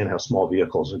understand how small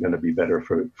vehicles are going to be better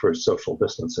for social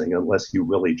distancing unless you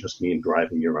really just mean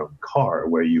driving your own car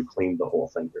where you clean the whole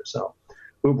thing yourself.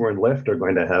 Uber and Lyft are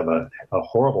going to have a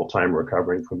horrible time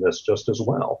recovering from this just as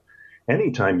well.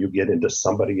 Anytime you get into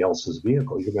somebody else's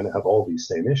vehicle, you're going to have all these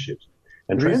same issues.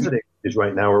 And transit agencies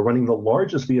right now are running the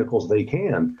largest vehicles they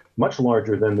can, much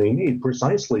larger than they need,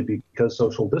 precisely because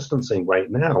social distancing right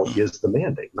now is the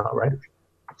mandate, not ridership.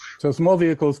 So small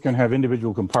vehicles can have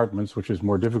individual compartments, which is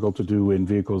more difficult to do in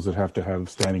vehicles that have to have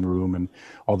standing room and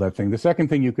all that thing. The second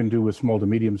thing you can do with small to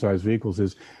medium-sized vehicles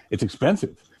is it's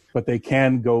expensive, but they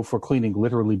can go for cleaning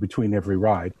literally between every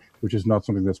ride, which is not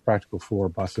something that's practical for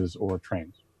buses or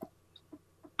trains.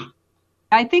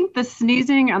 I think the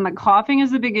sneezing and the coughing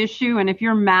is a big issue. And if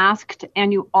you're masked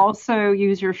and you also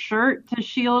use your shirt to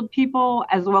shield people,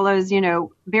 as well as,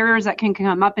 barriers that can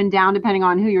come up and down depending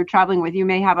on who you're traveling with. You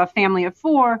may have a family of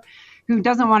 4 who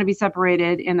doesn't want to be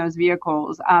separated in those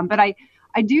vehicles. But I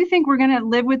do think we're going to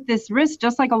live with this risk,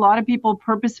 just like a lot of people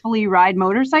purposefully ride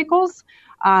motorcycles.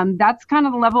 That's kind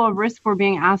of the level of risk we're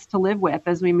being asked to live with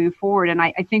as we move forward. And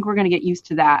I think we're going to get used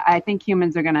to that. I think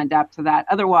humans are going to adapt to that.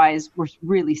 Otherwise, we're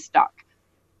really stuck.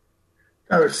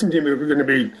 It seems to me we're going to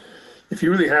be, if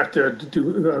you really have to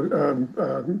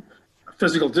do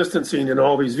physical distancing in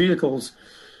all these vehicles,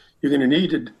 you're going to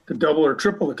need to double or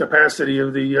triple the capacity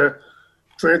of the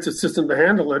transit system to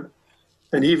handle it.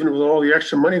 And even with all the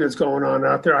extra money that's going on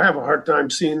out there, I have a hard time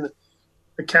seeing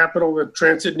the capital that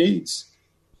transit needs.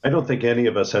 I don't think any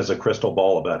of us has a crystal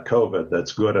ball about COVID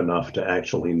that's good enough to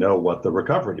actually know what the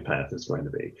recovery path is going to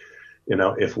be.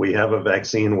 If we have a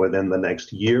vaccine within the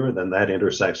next year, then that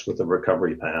intersects with the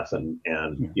recovery path and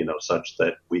such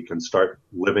that we can start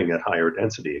living at higher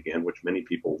density again, which many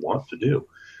people want to do.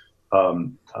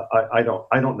 I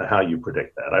don't know how you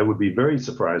predict that. I would be very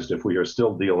surprised if we are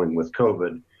still dealing with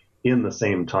COVID in the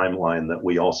same timeline that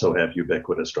we also have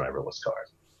ubiquitous driverless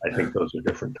cars. I think those are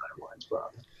different timelines,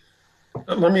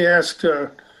 Bob. Let me ask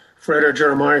Fred or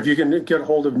Jeremiah if you can get a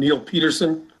hold of Neil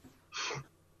Peterson.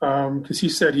 Because he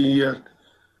said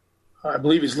I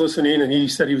believe he's listening, and he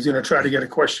said he was going to try to get a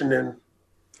question in.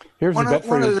 One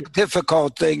of the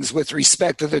difficult things with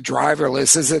respect to the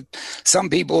driverless is that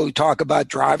some people who talk about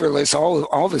driverless all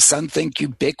of a sudden think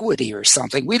ubiquity or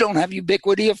something. We don't have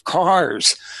ubiquity of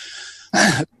cars.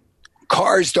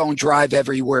 Cars don't drive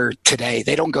everywhere today.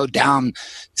 They don't go down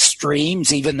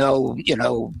streams, even though,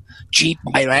 Jeep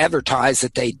might advertise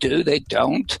that they do. They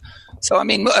don't. So,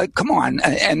 come on.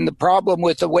 And the problem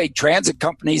with the way transit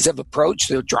companies have approached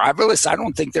the driverless, I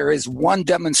don't think there is one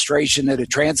demonstration that a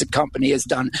transit company has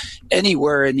done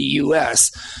anywhere in the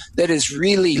U.S. that is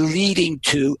really leading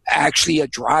to actually a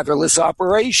driverless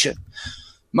operation.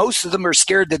 Most of them are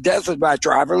scared to death about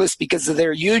driverless because of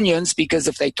their unions, because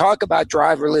if they talk about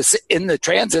driverless in the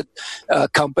transit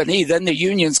company, then the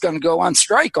union's going to go on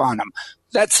strike on them.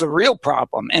 That's the real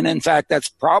problem. And in fact, that's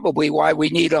probably why we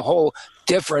need a whole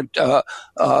different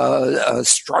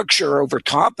structure over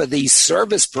top of these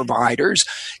service providers.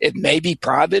 It may be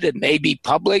private, it may be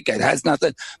public, it has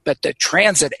nothing, but the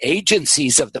transit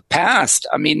agencies of the past,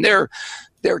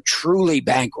 they're truly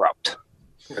bankrupt.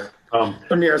 Yeah.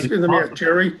 Let me ask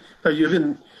Jerry.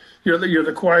 You're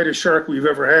the quietest shark we've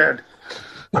ever had.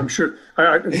 I'm sure.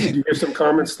 Do you have some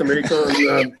comments to make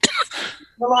on?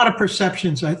 A lot of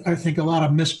perceptions. I think a lot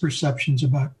of misperceptions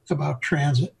about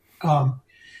transit.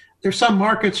 There's some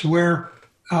markets where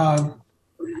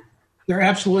they're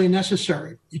absolutely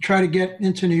necessary. You try to get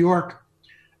into New York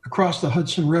across the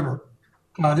Hudson River.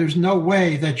 There's no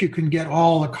way that you can get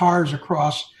all the cars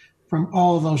across from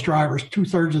all of those drivers.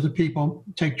 2/3 of the people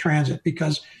take transit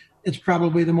because it's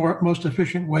probably the most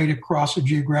efficient way to cross a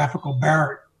geographical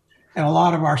barrier. And a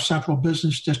lot of our central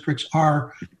business districts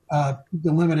are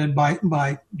delimited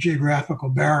by geographical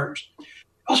barriers.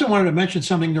 I also wanted to mention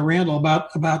something to Randall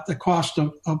about the cost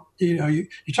of you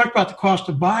talked about the cost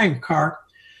of buying a car.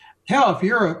 Hell, if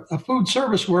you're a food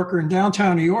service worker in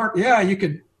downtown New York, yeah, you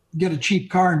could get a cheap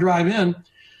car and drive in,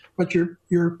 but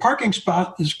your parking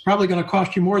spot is probably going to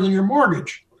cost you more than your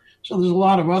mortgage. So there's a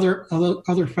lot of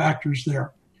other factors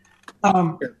there.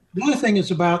 The other thing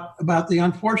is about the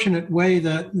unfortunate way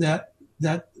that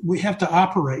we have to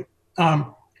operate.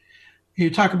 You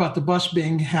talk about the bus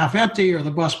being half empty or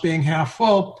the bus being half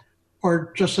full,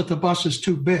 or just that the bus is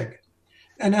too big.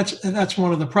 And that's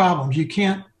one of the problems. You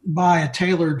can't buy a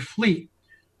tailored fleet.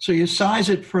 So you size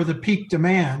it for the peak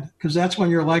demand because that's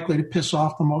when you're likely to piss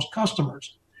off the most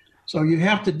customers. So you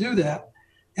have to do that.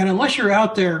 And unless you're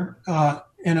out there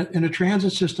in a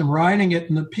transit system riding it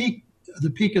in the peak of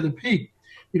the peak,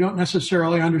 you don't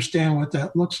necessarily understand what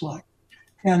that looks like.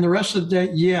 And the rest of the day,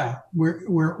 yeah,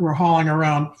 we're hauling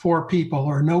around 4 people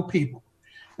or no people,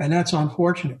 and that's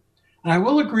unfortunate. And I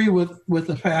will agree with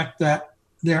the fact that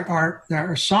there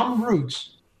are some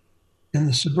routes in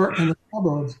the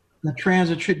suburbs that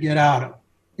transit should get out of.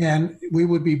 And we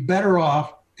would be better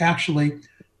off actually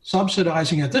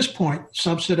subsidizing Uber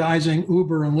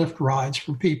and Lyft rides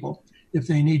for people if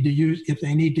they need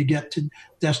to get to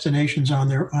destinations on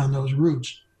those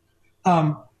routes.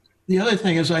 The other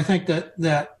thing is, I think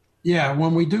that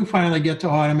when we do finally get to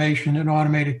automation and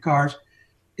automated cars,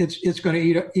 it's going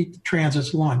to eat the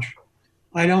transit's lunch.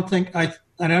 I don't think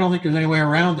there's any way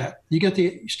around that.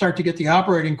 You start to get the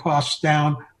operating costs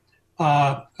down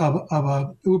of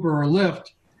a Uber or Lyft,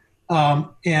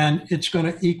 and it's going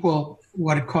to equal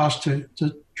what it costs to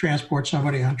transport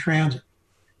somebody on transit.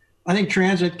 I think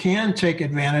transit can take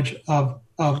advantage of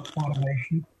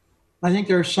automation. I think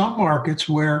there are some markets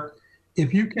where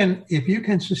if you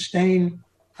can sustain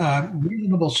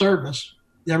reasonable service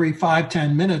every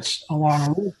 5-10 minutes along a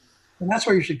route, and that's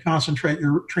where you should concentrate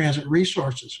your transit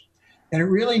resources. And it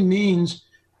really means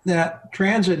that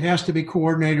transit has to be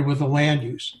coordinated with the land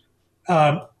use.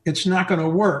 It's not going to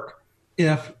work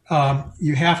if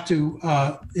you have to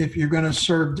if you're going to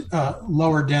serve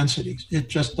lower densities. It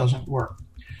just doesn't work.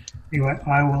 Anyway,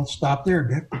 I will stop there,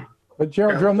 Dick. But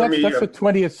Jerome, that's the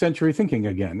 20th century thinking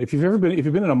again. If you've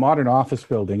been in a modern office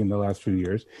building in the last few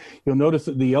years, you'll notice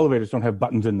that the elevators don't have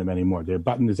buttons in them anymore. Their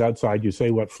button is outside. You say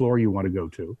what floor you want to go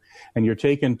to, and you're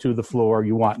taken to the floor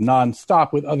you want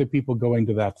nonstop with other people going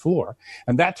to that floor.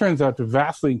 And that turns out to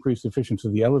vastly increase the efficiency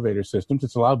of the elevator systems.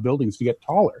 It's allowed buildings to get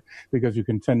taller because you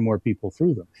can send more people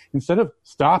through them. Instead of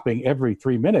stopping every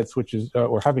 3 minutes, which is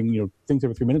or having things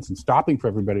every 3 minutes and stopping for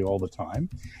everybody all the time,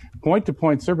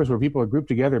 point-to-point service where people are grouped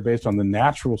together based on the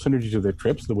natural synergies of their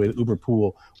trips, the way that Uber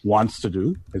Pool wants to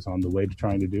do, is on the way to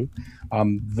trying to do.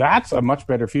 That's a much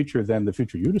better future than the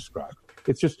future you described.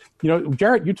 It's just,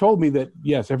 Jarrett, you told me that,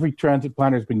 yes, every transit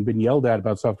planner has been yelled at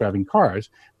about self-driving cars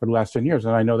for the last 10 years,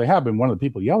 and I know they have been one of the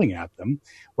people yelling at them.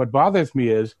 What bothers me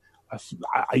is,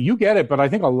 you get it, but I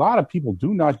think a lot of people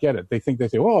do not get it. They say,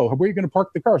 where are you going to park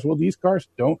the cars? Well, these cars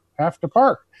don't have to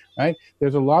park, right?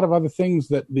 There's a lot of other things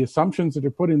that the assumptions that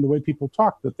are put in the way people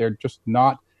talk that they're just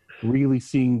not really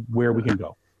seeing where we can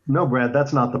go. No, Brad,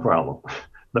 that's not the problem.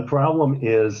 The problem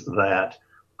is that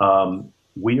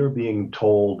we are being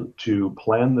told to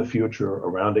plan the future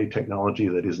around a technology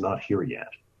that is not here yet.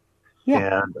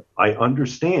 Yeah. And I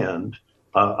understand.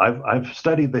 I've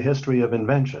studied the history of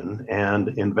invention, and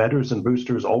inventors and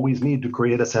boosters always need to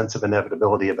create a sense of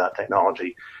inevitability about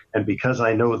technology. And because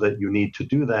I know that you need to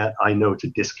do that, I know to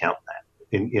discount that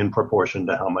in proportion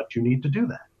to how much you need to do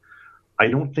that. I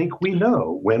don't think we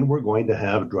know when we're going to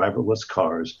have driverless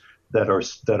cars that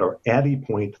are at a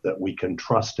point that we can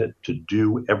trust it to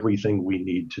do everything we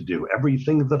need to do,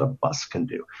 everything that a bus can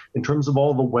do, in terms of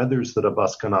all the weathers that a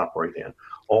bus can operate in,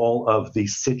 all of the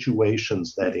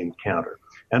situations that encounter.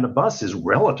 And a bus is,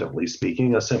 relatively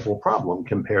speaking, a simple problem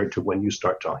compared to when you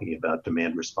start talking about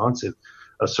demand responsive,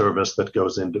 a service that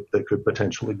could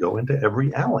potentially go into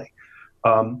every alley.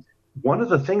 One of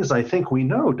the things I think we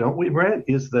know, don't we, Brad,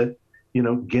 is that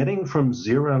getting from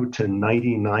 0 to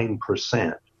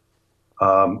 99%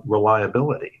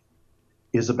 reliability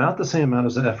is about the same amount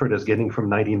of effort as getting from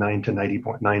 99 to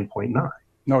 99.9.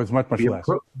 No, it's much less.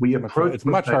 It's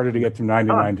much harder to get from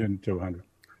 99 to 100.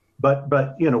 But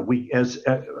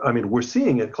we're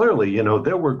seeing it clearly.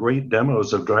 There were great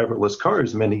demos of driverless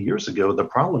cars many years ago. The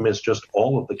problem is just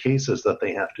all of the cases that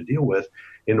they have to deal with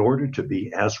in order to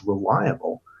be as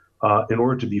reliable, in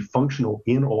order to be functional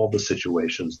in all the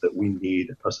situations that we need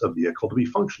a vehicle to be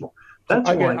functional. That's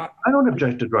why I don't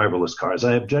object to driverless cars.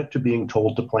 I object to being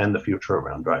told to plan the future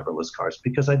around driverless cars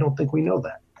because I don't think we know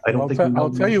that. I'll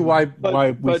tell you why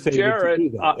we say Jarrett, to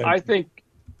do that.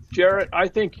 Jarrett, I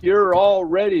think you're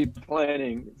already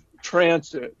planning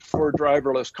transit for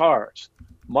driverless cars.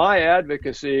 My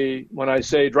advocacy when I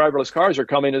say driverless cars are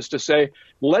coming is to say,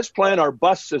 let's plan our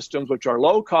bus systems, which are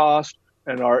low cost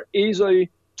and are easy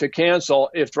to cancel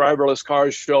if driverless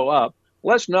cars show up.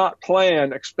 Let's not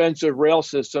plan expensive rail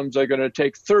systems that are going to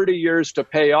take 30 years to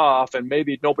pay off, and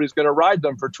maybe nobody's going to ride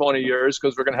them for 20 years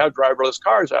because we're going to have driverless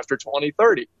cars after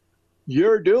 2030.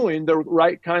 You're doing the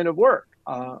right kind of work.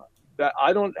 That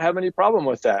I don't have any problem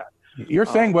with that. You're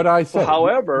saying what I said.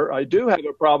 However, I do have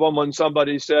a problem when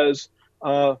somebody says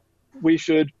we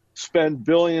should spend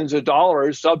billions of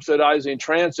dollars subsidizing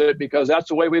transit because that's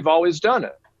the way we've always done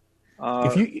it.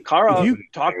 Kara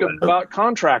talked about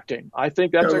contracting. I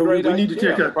think that's a great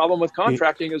idea. The problem with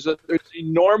contracting is that there's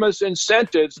enormous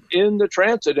incentives in the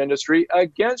transit industry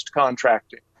against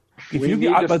contracting. We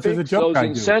need to fix those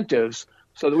incentives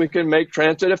so that we can make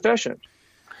transit efficient.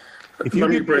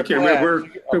 Let me break in. We're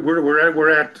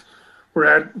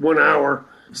at 1 hour.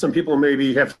 Some people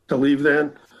maybe have to leave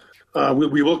then.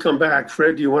 We will come back.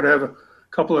 Fred, do you want to have a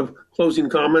couple of closing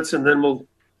comments, and then we'll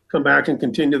come back and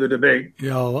continue the debate?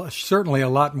 Yeah, certainly a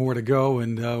lot more to go,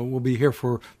 and we'll be here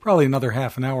for probably another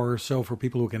half an hour or so for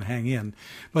people who can hang in.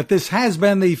 But this has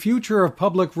been the future of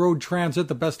public road transit,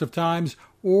 the best of times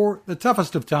or the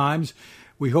toughest of times.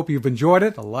 We hope you've enjoyed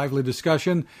it, a lively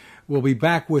discussion. We'll be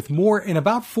back with more in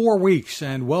about 4 weeks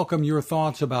and welcome your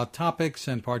thoughts about topics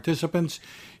and participants.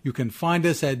 You can find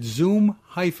us at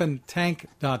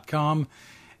zoom-tank.com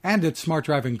and at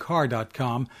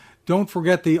smartdrivingcar.com. Don't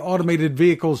forget the Automated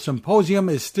Vehicles Symposium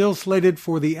is still slated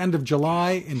for the end of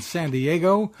July in San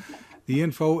Diego. The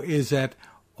info is at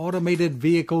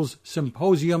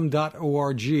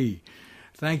automatedvehiclessymposium.org.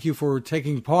 Thank you for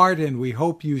taking part, and we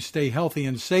hope you stay healthy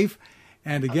and safe.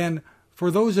 And again,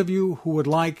 for those of you who would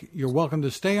like, you're welcome to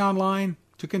stay online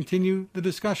to continue the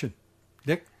discussion.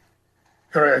 Dick?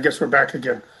 All right, I guess we're back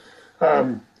again.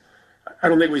 I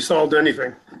don't think we solved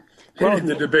anything in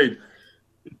the debate.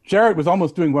 Jared was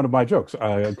almost doing one of my jokes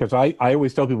because I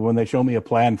always tell people when they show me a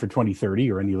plan for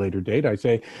 2030 or any later date, I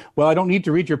say, well, I don't need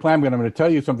to read your plan, but I'm going to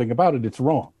tell you something about it. It's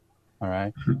wrong. All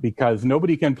right. Because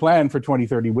nobody can plan for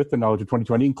 2030 with the knowledge of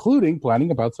 2020, including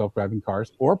planning about self-driving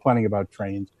cars or planning about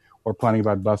trains or planning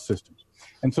about bus systems.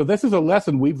 And so this is a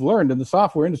lesson we've learned in the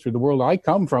software industry, the world I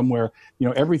come from, where,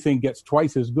 everything gets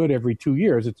twice as good every 2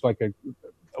 years. It's like a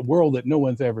world that no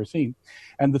one's ever seen.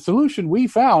 And the solution we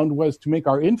found was to make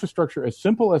our infrastructure as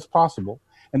simple as possible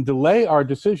and delay our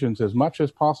decisions as much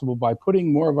as possible by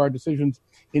putting more of our decisions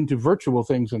into virtual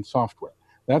things and software.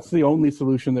 That's the only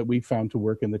solution that we found to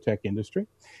work in the tech industry,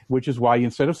 which is why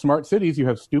instead of smart cities, you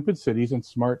have stupid cities and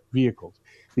smart vehicles.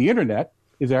 The internet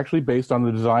is actually based on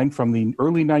the design from the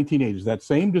early 1980s. That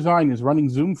same design is running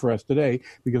Zoom for us today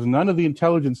because none of the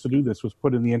intelligence to do this was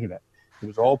put in the internet. It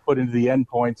was all put into the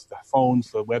endpoints, the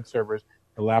phones, the web servers,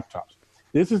 the laptops.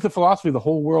 This is the philosophy the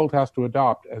whole world has to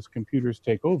adopt as computers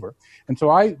take over. And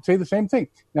so I say the same thing.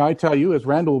 Now, I tell you, as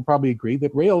Randall will probably agree,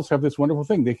 that rails have this wonderful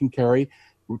thing. They can carry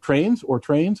trains or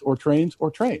trains or trains or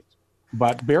trains.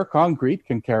 But bare concrete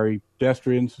can carry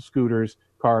pedestrians, scooters,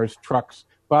 cars, trucks,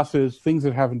 buses, things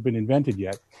that haven't been invented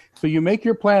yet. So you make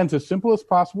your plans as simple as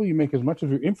possible. You make as much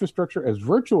of your infrastructure as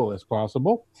virtual as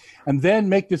possible, and then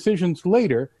make decisions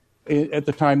later at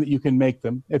the time that you can make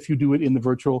them if you do it in the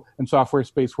virtual and software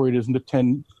space where it isn't a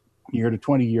 10-year to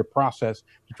 20-year process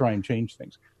to try and change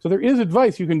things. So there is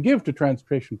advice you can give to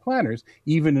transportation planners,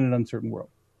 even in an uncertain world.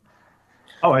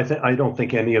 Oh, I don't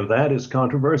think any of that is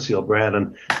controversial, Brad.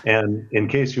 And in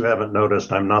case you haven't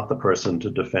noticed, I'm not the person to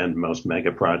defend most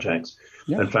mega projects.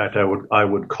 Yeah. In fact, I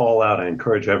would call out, I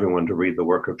encourage everyone to read the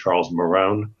work of Charles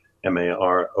Marohn,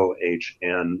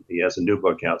 Marohn. He has a new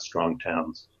book out, Strong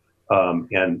Towns.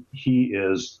 And he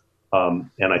is, and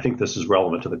I think this is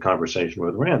relevant to the conversation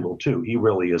with Randall too, he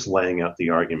really is laying out the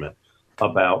argument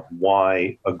about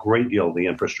why a great deal of the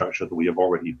infrastructure that we have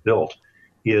already built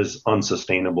is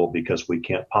unsustainable because we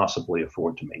can't possibly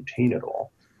afford to maintain it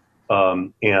all.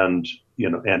 And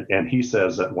he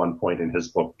says at one point in his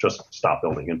book, just stop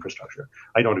building infrastructure.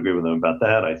 I don't agree with him about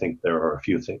that. I think there are a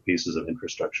few pieces of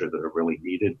infrastructure that are really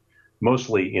needed,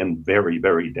 mostly in very,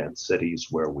 very dense cities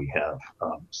where we have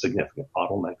significant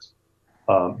bottlenecks.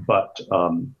 But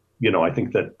I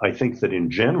think that in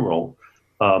general,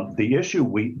 the issue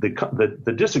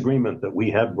the disagreement that we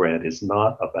have, Brad, is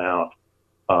not about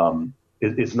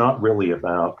it's not really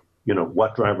about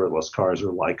what driverless cars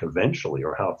are like eventually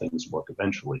or how things work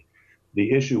eventually.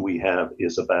 The issue we have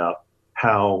is about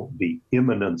how the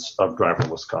imminence of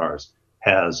driverless cars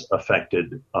has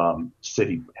affected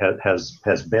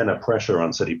has been a pressure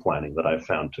on city planning that I've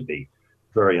found to be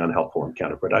very unhelpful and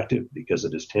counterproductive, because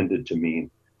it has tended to mean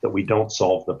that we don't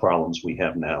solve the problems we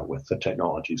have now with the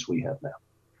technologies we have now.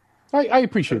 I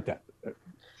appreciate that.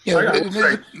 Yeah,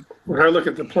 when I look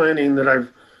at the planning that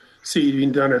I've seen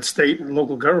being done at state and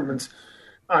local governments,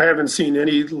 I haven't seen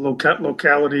any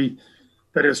locality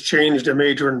that has changed a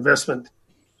major investment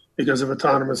because of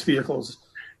autonomous vehicles.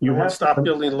 You want to stop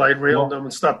building light rail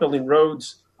and stop building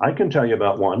roads. I can tell you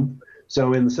about one.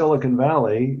 So in Silicon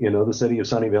Valley, the city of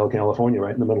Sunnyvale, California,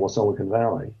 right in the middle of Silicon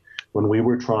Valley, when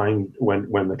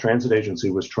the transit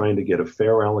agency was trying to get a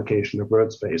fair allocation of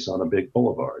road space on a big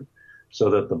boulevard, so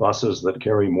that the buses that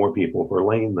carry more people per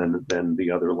lane than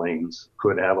the other lanes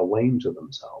could have a lane to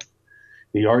themselves,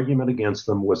 the argument against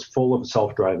them was full of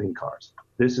self-driving cars.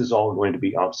 This is all going to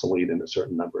be obsolete in a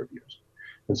certain number of years.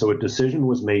 And so a decision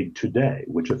was made today,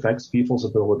 which affects people's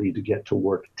ability to get to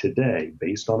work today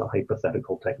based on a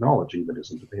hypothetical technology that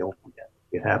isn't available yet.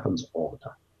 It happens all the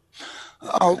time.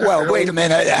 Oh, well, wait a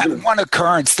minute. One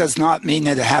occurrence does not mean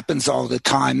that it happens all the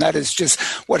time. That is just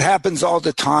what happens all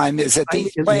the time is that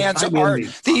these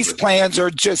plans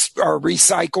are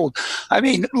recycled. I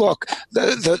mean, look,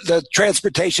 the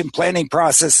transportation planning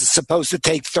process is supposed to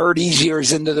take 30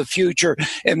 years into the future.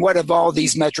 And what have all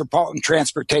these metropolitan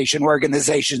transportation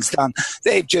organizations done?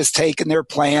 They've just taken their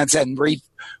plans and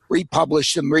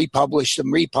republish them.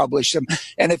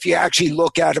 And if you actually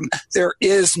look at them, there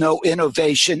is no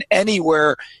innovation anywhere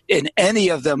in any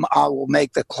of them, I will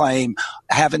make the claim,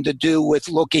 having to do with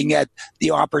looking at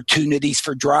the opportunities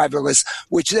for driverless,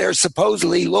 which they're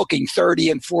supposedly looking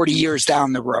 30 and 40 years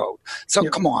down the road. So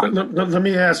come on. Let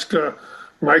me ask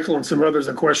Michael and some others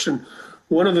a question.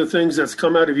 One of the things that's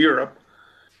come out of Europe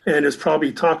and is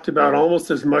probably talked about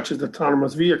almost as much as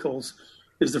autonomous vehicles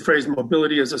is the phrase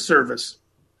mobility as a service.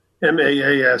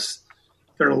 MaaS.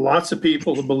 There are lots of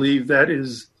people who believe that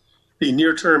is the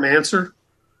near-term answer.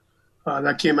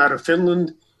 That came out of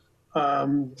Finland.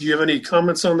 Do you have any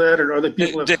comments on that, or other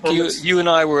people have Dick, comments? you and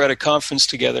I were at a conference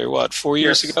together, 4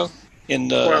 years ago? In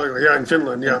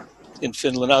Finland, yeah. In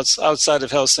Finland, outside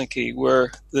of Helsinki,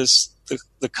 where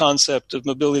the concept of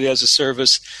mobility as a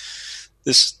service,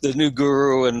 the new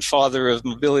guru and father of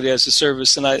mobility as a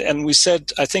service, and we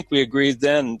said, I think we agreed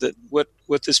then that what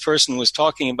this person was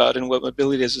talking about and what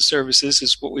mobility as a service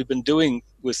is what we've been doing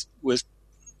with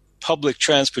public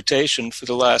transportation for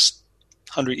the last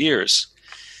 100 years.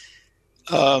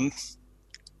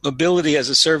 Mobility as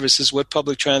a service is what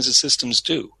public transit systems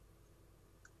do.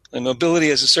 And mobility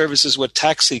as a service is what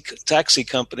taxi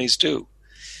companies do.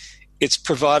 It's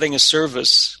providing a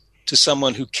service to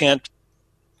someone who can't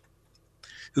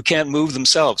move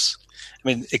themselves. I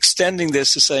mean, extending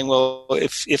this to saying, well,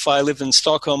 if I live in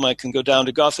Stockholm, I can go down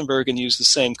to Gothenburg and use the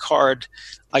same card.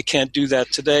 I can't do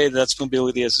that today. That's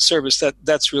mobility as a service.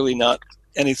 That's really not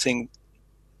anything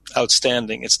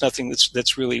outstanding. It's nothing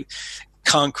that's really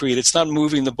concrete. It's not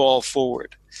moving the ball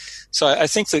forward. So I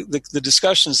think the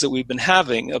discussions that we've been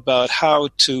having about how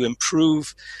to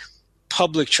improve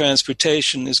public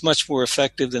transportation is much more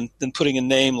effective than putting a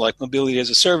name like mobility as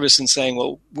a service and saying,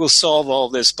 well, we'll solve all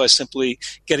this by simply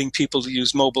getting people to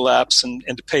use mobile apps and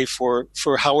to pay for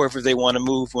however they want to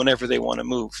move, whenever they want to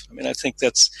move. I mean, I think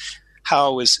that's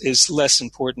how is less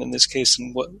important in this case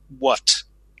than what.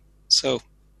 So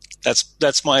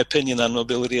that's my opinion on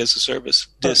mobility as a service.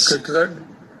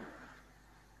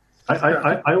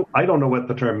 I don't know what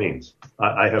the term means.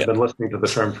 I have been listening to the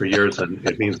term for years, and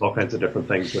it means all kinds of different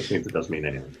things, which means it doesn't mean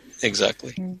anything.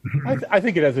 Exactly. I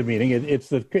think it has a meaning.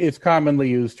 It's commonly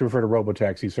used to refer to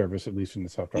robotaxi service, at least in the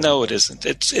South. No, it isn't.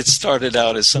 It started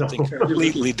out as something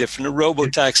completely different.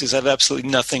 Robotaxis have absolutely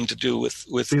nothing to do with.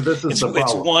 See, this is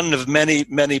it's one of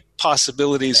many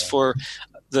possibilities for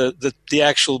the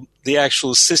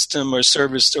actual system or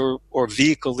service or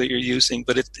vehicle that you're using,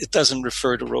 but it doesn't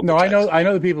refer to robotaxi. No, I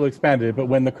know the people expanded it, but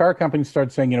when the car companies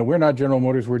start saying, we're not General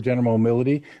Motors, we're General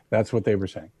Mobility, that's what they were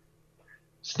saying.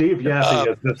 Steve Yaffe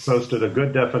has just posted a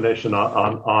good definition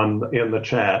on in the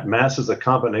chat. MaaS is a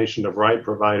combination of ride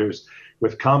providers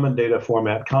with common data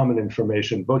format, common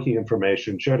information, booking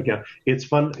information, shared account. It's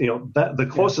fun. The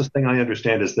closest thing I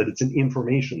understand is that it's an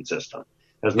information system.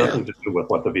 It has nothing to do with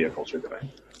what the vehicles are doing.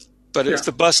 But if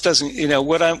the bus doesn't,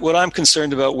 what I'm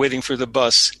concerned about waiting for the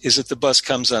bus is that the bus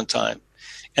comes on time,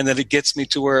 and that it gets me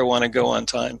to where I want to go on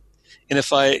time. And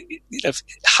if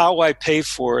how I pay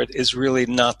for it is really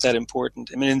not that important.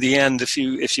 I mean, in the end, if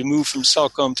you move from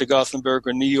Stockholm to Gothenburg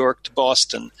or New York to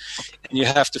Boston, and you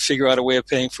have to figure out a way of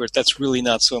paying for it, that's really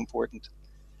not so important.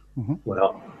 Mm-hmm.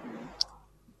 Well,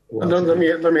 let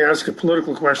me ask a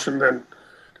political question then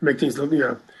to make things look.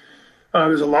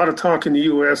 There's a lot of talk in the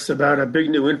U.S. about a big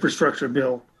new infrastructure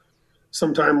bill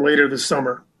sometime later this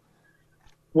summer.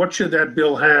 What should that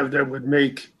bill have that would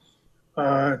make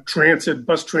bus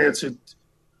transit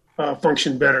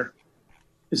function better?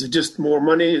 Is it just more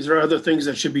money? Is there other things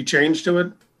that should be changed to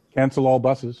it? Cancel all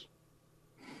buses.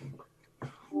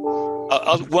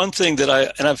 One thing that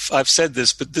I've said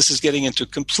this, but this is getting into a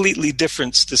completely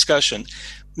different discussion.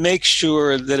 Make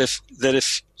sure that if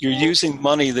you're using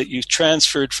money that you've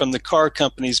transferred from the car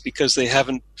companies because they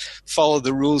haven't followed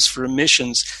the rules for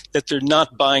emissions, that they're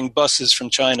not buying buses from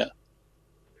China.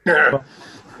 Well,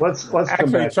 let's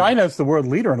come back. China is the world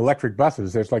leader in electric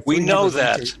buses. There's we know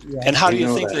that. And how do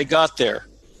you think they got there?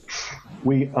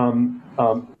 If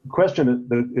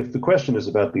the question is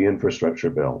about the infrastructure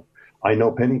bill, I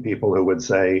know many people who would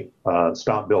say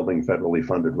stop building federally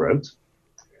funded roads.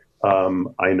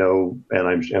 I know,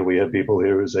 and we have people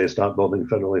here who say stop building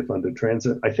federally funded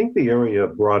transit. I think the area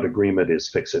of broad agreement is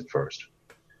fix it first.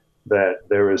 that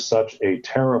there is such a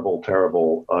terrible,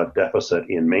 terrible deficit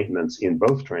in maintenance in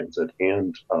both transit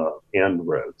and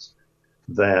roads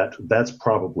that's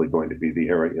probably going to be the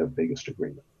area of biggest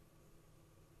agreement.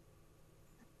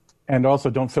 And also,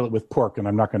 don't fill it with pork, and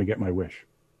I'm not going to get my wish.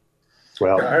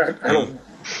 Well, I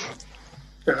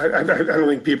don't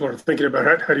think people are thinking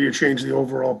about how do you change the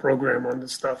overall program on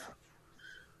this stuff.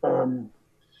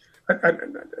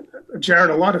 Jared,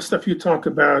 a lot of stuff you talk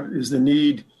about is the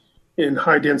need in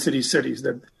high-density cities,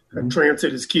 that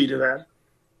transit is key to that.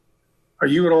 Are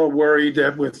you at all worried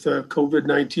that with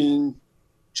COVID-19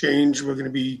 change, people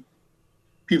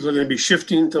are going to be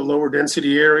shifting to lower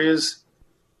density areas?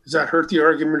 Does that hurt the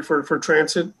argument for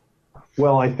transit?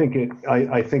 Well, I think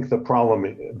the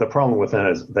problem with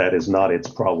that is not its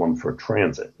problem for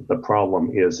transit. The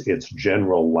problem is its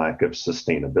general lack of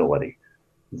sustainability.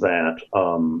 That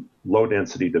low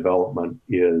density development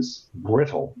is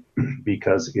brittle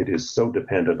because it is so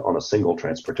dependent on a single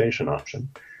transportation option.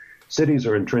 Cities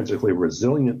are intrinsically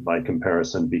resilient by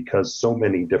comparison because so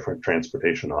many different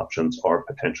transportation options are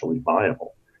potentially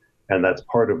viable. And that's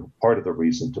part of the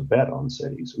reason to bet on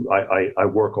cities. I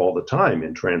work all the time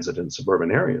in transit in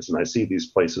suburban areas, and I see these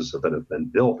places that have been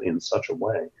built in such a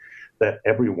way that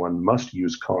everyone must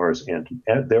use cars, and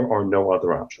there are no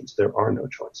other options. There are no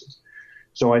choices.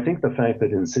 So I think the fact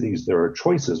that in cities there are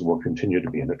choices will continue to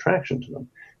be an attraction to them.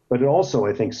 But also,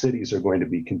 I think cities are going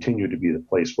to continue to be the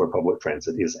place where public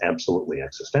transit is absolutely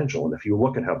existential. And if you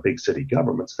look at how big city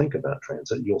governments think about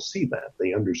transit, you'll see that.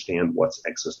 They understand what's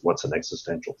an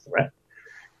existential threat.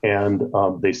 And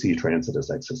they see transit as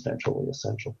existentially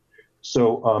essential.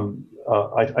 So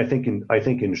I think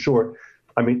in short,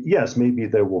 I mean, yes, maybe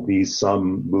there will be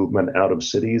some movement out of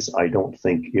cities. I don't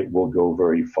think it will go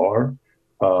very far.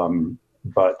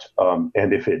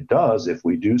 And if it does, if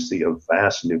we do see a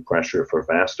vast new pressure for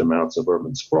vast amounts of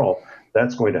urban sprawl,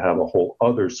 that's going to have a whole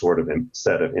other sort of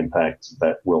set of impacts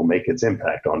that will make its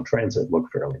impact on transit look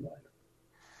fairly minor.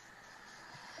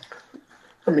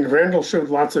 I mean, Randall showed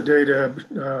lots of data,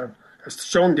 has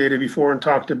shown data before and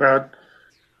talked about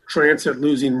transit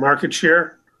losing market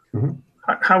share. Mm-hmm.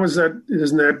 How is that?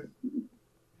 Isn't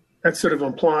that sort of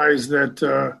implies that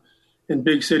in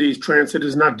big cities, transit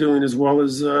is not doing as well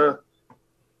as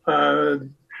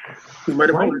we might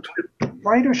have hoped.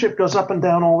 Ridership goes up and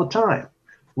down all the time.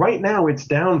 Right now, it's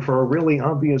down for a really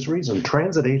obvious reason.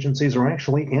 Transit agencies are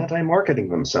actually anti-marketing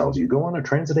themselves. You go on a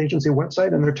transit agency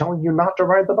website and they're telling you not to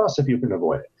ride the bus if you can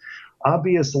avoid it.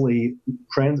 Obviously,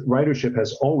 ridership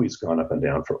has always gone up and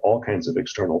down for all kinds of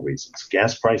external reasons.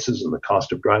 Gas prices and the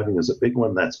cost of driving is a big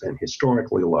one that's been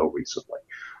historically low recently.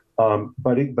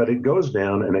 But it goes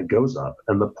down and it goes up.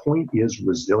 And the point is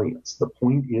resilience. The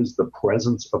point is the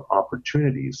presence of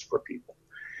opportunities for people.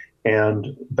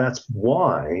 And that's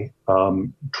why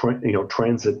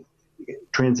transit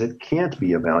can't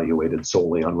be evaluated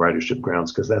solely on ridership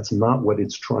grounds, because that's not what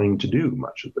it's trying to do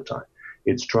much of the time.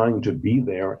 It's trying to be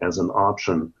there as an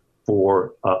option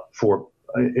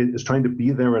it's trying to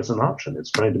be there as an option.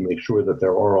 It's trying to make sure that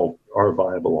there are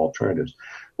viable alternatives. I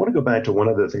want to go back to one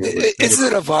other thing. Is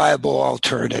it a viable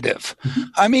alternative?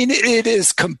 I mean, it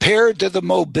is compared to the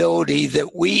mobility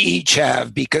that we each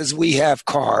have because we have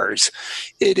cars.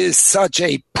 It is such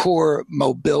a poor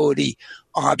mobility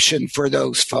option for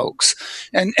those folks.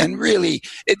 And really,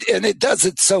 it does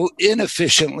it so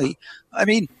inefficiently. I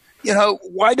mean,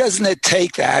 why doesn't it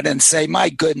take that and say, my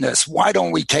goodness, why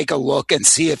don't we take a look and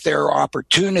see if there are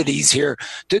opportunities here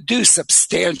to do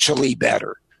substantially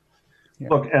better?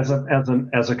 Look, as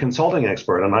a consulting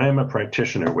expert, and I am a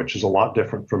practitioner, which is a lot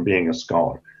different from being a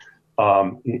scholar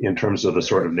in terms of the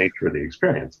sort of nature of the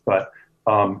experience. But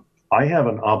I have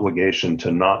an obligation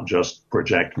to not just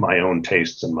project my own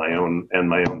tastes and my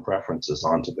own preferences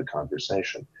onto the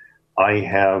conversation. I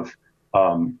have.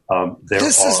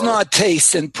 This is not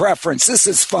taste and preference. This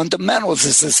is fundamentals.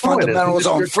 This is fundamentals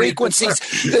on frequencies.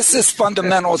 This is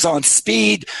fundamentals on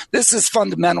speed. This is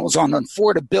fundamentals on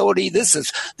affordability. This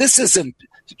isn't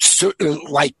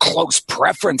like close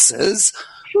preferences.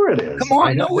 Sure it is. Come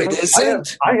on, no, it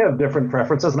isn't. I have different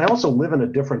preferences, and I also live in a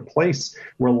different place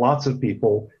where lots of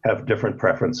people have different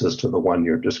preferences to the one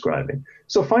you're describing.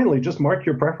 So finally, just mark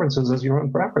your preferences as your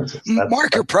own preferences.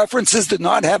 Mark your preferences to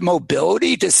not have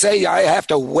mobility, to say I have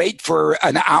to wait for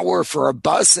an hour for a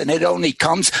bus, and it only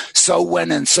comes so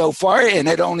when and so far, and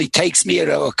it only takes me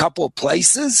to a couple of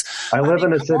places. I live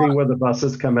in a city where the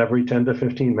buses come every 10 to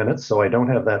 15 minutes, so I don't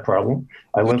have that problem.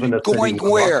 I live in a city Going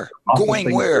where?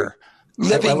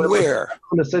 Living where?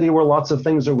 In a city where lots of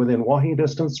things are within walking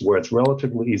distance, where it's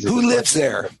relatively easy. Who lives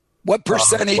there? What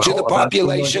percentage of the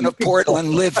population of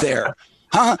Portland live there?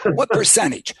 Huh? What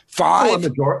percentage? 5?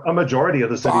 A majority of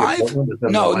the city 5? of Portland is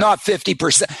in No, the not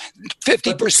 50%.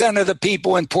 50% of the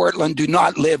people in Portland do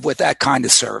not live with that kind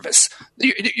of service.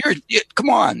 Come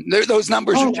on. Those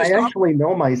numbers are just... I actually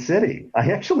know my city.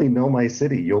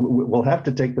 We'll have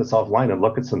to take this offline and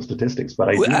look at some statistics, but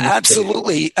I do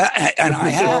absolutely. And I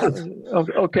have.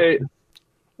 Okay.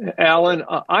 Alan,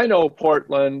 I know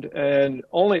Portland, and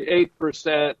only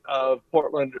 8% of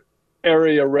Portland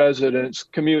area residents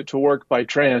commute to work by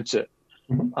transit.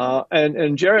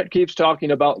 And Jarrett keeps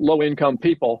talking about low-income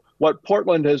people. What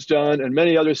Portland has done and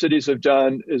many other cities have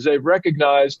done is they've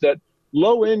recognized that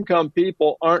low-income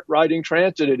people aren't riding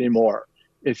transit anymore.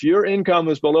 If your income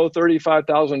is below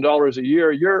 $35,000 a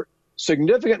year, you're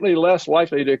significantly less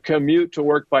likely to commute to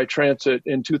work by transit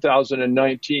in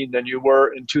 2019 than you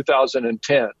were in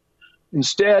 2010.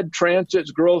 Instead,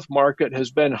 transit's growth market has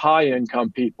been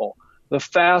high-income people. The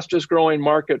fastest growing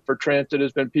market for transit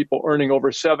has been people earning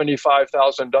over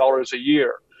 $75,000 a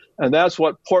year. And that's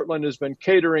what Portland has been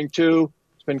catering to.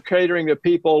 It's been catering to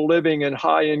people living in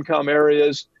high-income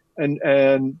areas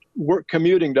and work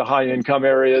commuting to high-income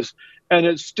areas. And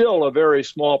it's still a very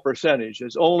small percentage.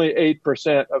 It's only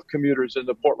 8% of commuters in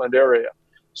the Portland area.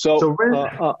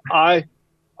 I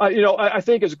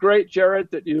think it's great,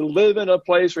 Jarrett, that you live in a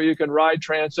place where you can ride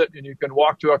transit and you can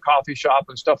walk to a coffee shop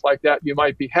and stuff like that. You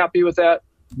might be happy with that.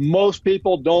 Most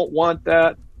people don't want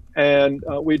that. And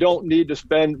we don't need to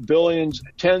spend billions,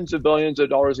 tens of billions of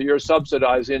dollars a year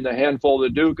subsidizing the handful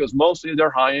that do, because mostly they're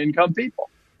high-income people.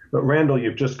 But Randall,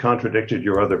 you've just contradicted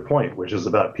your other point, which is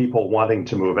about people wanting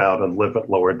to move out and live at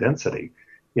lower density.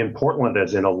 In Portland,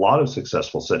 as in a lot of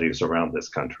successful cities around this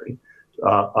country,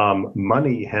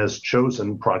 money has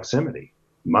chosen proximity.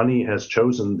 Money has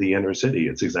chosen the inner city.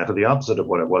 It's exactly the opposite of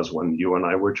what it was when you and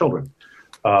I were children.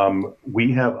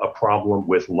 We have a problem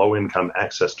with low-income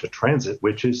access to transit,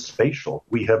 which is spatial.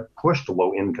 We have pushed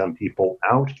low-income people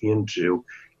out into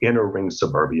inner ring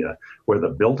suburbia, where the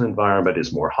built environment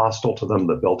is more hostile to them,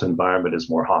 the built environment is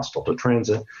more hostile to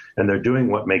transit, and they're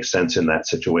doing what makes sense in that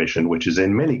situation, which is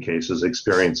in many cases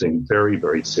experiencing very,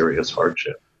 very serious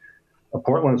hardship.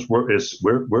 Portland, we're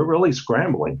really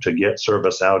scrambling to get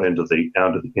service out into the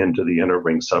inner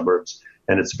ring suburbs,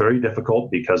 and it's very difficult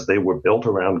because they were built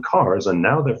around cars, and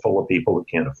now they're full of people who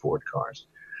can't afford cars.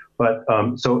 But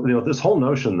this whole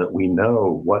notion that we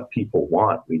know what people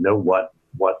want, we know what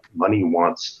money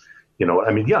wants.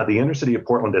 The inner city of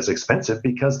Portland is expensive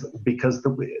because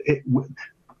the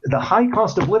high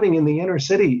cost of living in the inner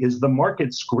city is the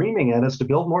market screaming at us to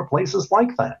build more places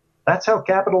like that. That's how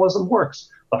capitalism works.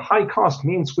 The high cost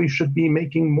means we should be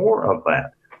making more of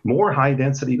that, more high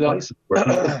density places where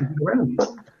people can be around these.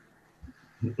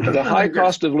 The high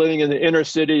cost of living in the inner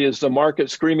city is the market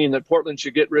screaming that Portland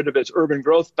should get rid of its urban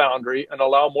growth boundary and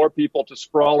allow more people to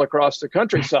sprawl across the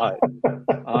countryside.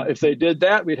 If they did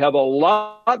that, we'd have a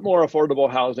lot more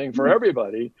affordable housing for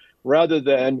everybody rather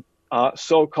than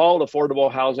so-called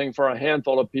affordable housing for a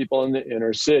handful of people in the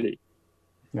inner city.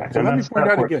 Yeah, so let me point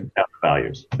out again,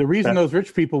 the reason those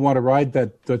rich people want to ride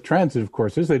the transit, of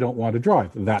course, is they don't want to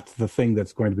drive. That's the thing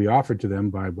that's going to be offered to them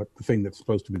by the thing that's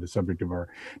supposed to be the subject of our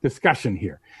discussion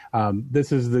here.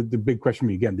 This is the big question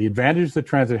again. The advantage that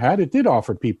transit had, it did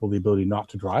offer people the ability not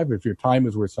to drive. If your time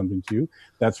is worth something to you,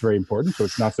 that's very important. So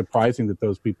it's not surprising that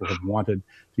those people have wanted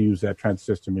to use that transit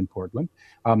system in Portland.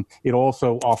 It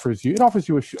also offers you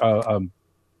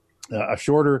a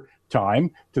shorter time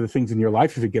to the things in your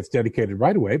life if it gets dedicated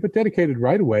right away, but dedicated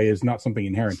right away is not something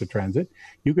inherent to transit.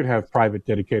 You could have private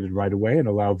dedicated right away and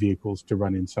allow vehicles to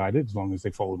run inside it as long as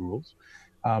they follow the rules.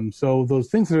 So those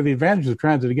things that are the advantages of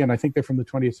transit, again, I think they're from the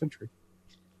 20th century.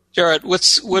 Jarrett,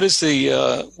 what's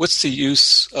the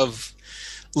use of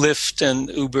Lyft and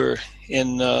Uber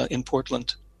in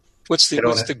Portland? What's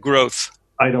the growth?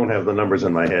 I don't have the numbers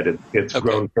in my head. It's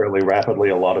grown fairly rapidly.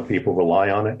 A lot of people rely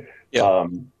on it. Yeah.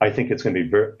 I think it's going to be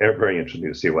very, very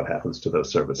interesting to see what happens to those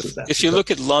services. If you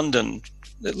look at London's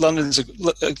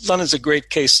a great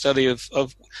case study of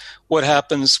what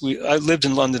happens. I lived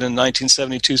in London in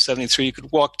 1972, 73. You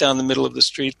could walk down the middle of the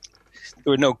street.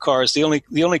 There were no cars. The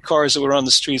only cars that were on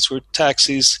the streets were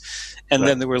taxis, and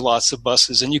then there were lots of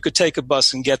buses. And you could take a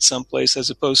bus and get someplace, as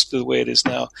opposed to the way it is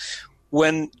now.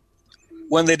 When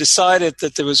they decided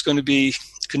that there was going to be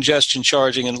congestion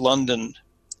charging in London,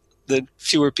 that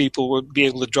fewer people would be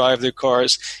able to drive their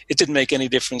cars, it didn't make any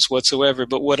difference whatsoever.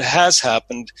 But what has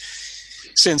happened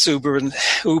since Uber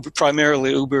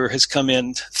has come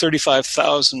in,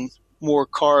 35,000 more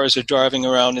cars are driving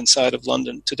around inside of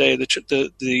London today.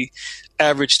 The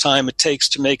average time it takes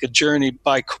to make a journey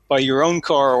by your own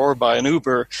car or by an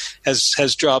Uber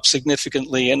has dropped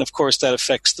significantly, and of course that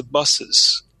affects the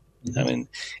buses. I mean,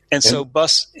 and so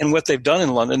what they've done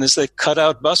in London is they cut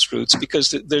out bus routes because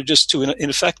they're just too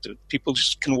ineffective. People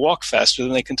just can walk faster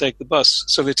than they can take the bus.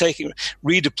 So they're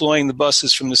redeploying the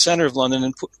buses from the center of London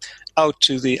and out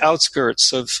to the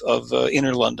outskirts of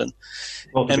inner London.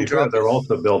 Well, to be fair, they're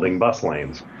also building bus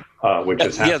lanes, which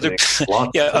is happening.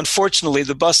 Unfortunately,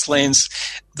 the bus lanes,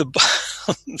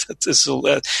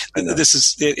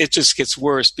 it just gets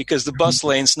worse because the bus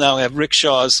lanes now have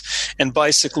rickshaws and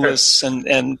bicyclists and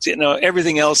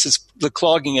everything else is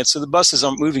clogging it. So the buses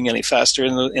aren't moving any faster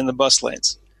in the bus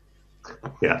lanes.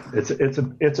 Yeah,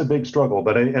 it's a big struggle,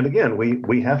 but again,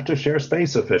 we have to share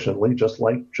space efficiently, just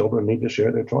like children need to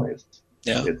share their toys.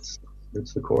 Yeah, it's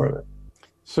the core of it.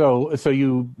 So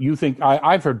you think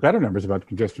I've heard better numbers about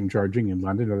congestion charging in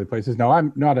London and other places. Now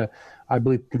I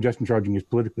believe congestion charging is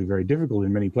politically very difficult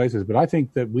in many places, but I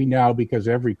think that we now, because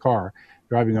every car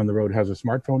driving on the road has a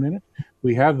smartphone in it,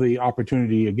 we have the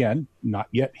opportunity, again, not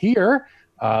yet here,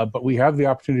 but we have the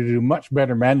opportunity to do much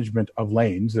better management of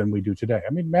lanes than we do today.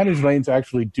 I mean, managed lanes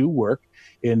actually do work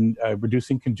in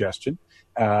reducing congestion,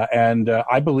 and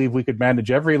I believe we could manage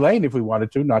every lane if we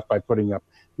wanted to, not by putting up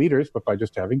meters, but by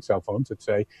just having cell phones that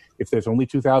say, if there's only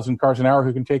 2,000 cars an hour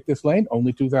who can take this lane,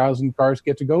 only 2,000 cars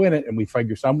get to go in it, and we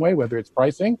figure some way, whether it's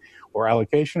pricing or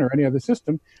allocation or any other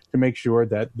system, to make sure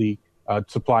that the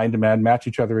supply and demand match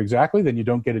each other exactly, then you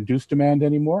don't get induced demand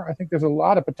anymore. I think there's a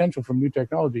lot of potential from new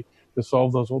technology to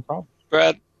solve those old problems.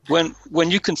 Brad, when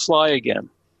you can fly again,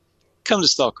 come to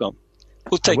Stockholm.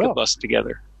 We'll take a bus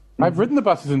together. I've ridden the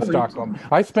buses in Stockholm.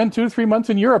 I spent 2 to 3 months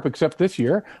in Europe, except this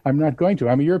year. I'm not going to.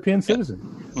 I'm a European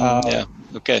citizen.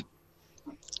 Okay.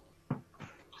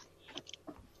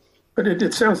 But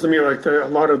it sounds to me like a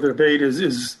lot of the debate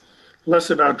is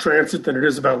less about transit than it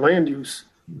is about land use.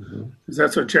 Because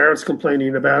that's what Jared's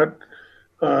complaining about.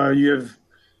 You have,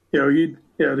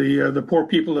 the poor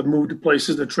people have moved to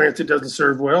places that transit doesn't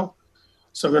serve well,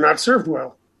 so they're not served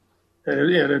well.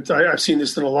 And I've seen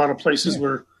this in a lot of places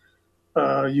where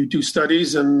you do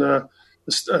studies and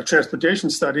transportation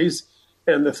studies,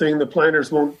 and the thing the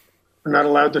planners are not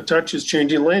allowed to touch is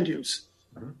changing land use.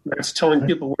 That's telling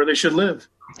people where they should live.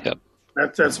 Yep.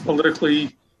 That's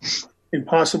politically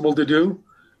impossible to do.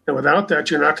 And without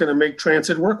that, you're not going to make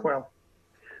transit work well.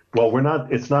 Well,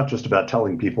 it's not just about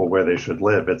telling people where they should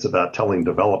live. It's about telling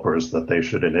developers that they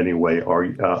should in any way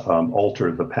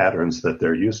alter the patterns that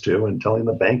they're used to, and telling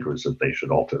the bankers that they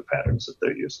should alter the patterns that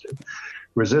they're used to.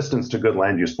 Resistance to good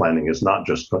land use planning is not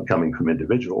just coming from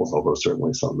individuals, although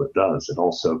certainly some of it does. It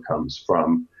also comes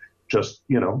from just,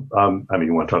 you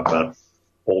want to talk about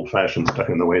old-fashioned stuck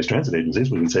in the ways transit agencies.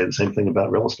 We can say the same thing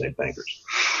about real estate bankers.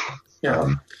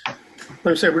 Yeah.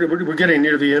 Let me say we're getting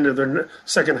near the end of the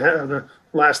the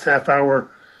last half hour.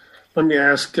 Let me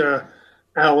ask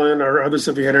Alan or others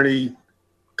if you had any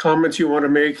comments you want to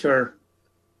make or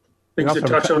things to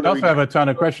touch on. We also have a ton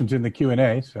of questions in the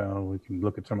Q&A, so we can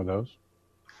look at some of those.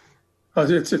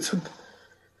 It's the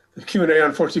Q&A,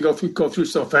 unfortunately, go through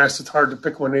so fast it's hard to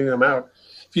pick any of them out.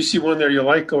 If you see one there you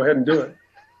like, go ahead and do it.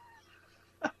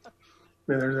 I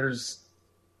mean, there's.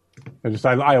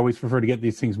 I always prefer to get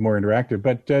these things more interactive.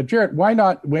 But Jared, why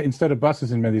not, instead of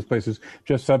buses in many of these places,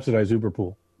 just subsidize Uber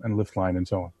Pool and Lyft Line and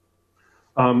so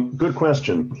on? Good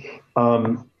question.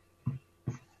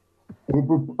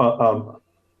 Uber.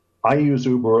 I use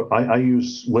Uber. I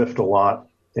use Lyft a lot,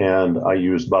 and I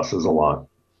use buses a lot.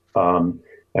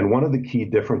 And one of the key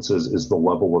differences is the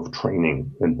level of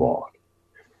training involved.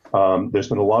 There's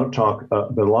been a lot of talk,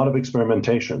 been a lot of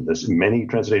experimentation. Many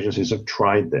transit agencies have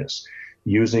tried this,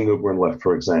 using Uber and Lyft,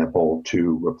 for example,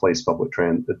 to replace low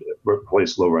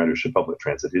ridership public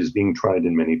transit. It is being tried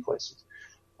in many places.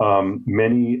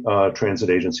 Many transit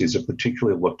agencies have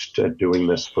particularly looked at doing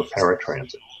this for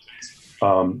paratransit.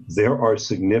 There are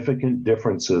significant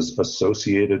differences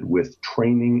associated with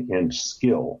training and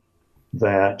skill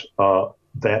that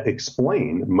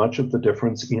explain much of the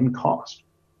difference in cost.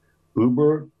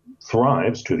 Uber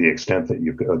thrives to the extent that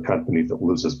a company that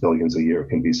loses billions a year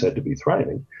can be said to be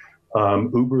thriving.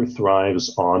 Uber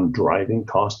thrives on driving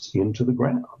costs into the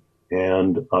ground.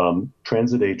 And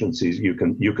transit agencies, you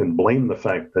can blame the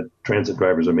fact that transit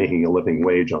drivers are making a living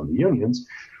wage on the unions,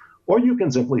 or you can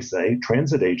simply say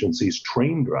transit agencies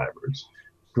train drivers.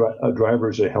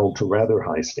 Drivers are held to rather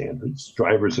high standards.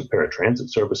 Drivers of paratransit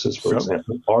services, for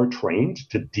example, are trained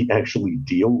to actually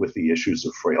deal with the issues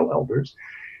of frail elders.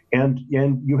 and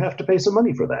you have to pay some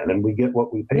money for that, and we get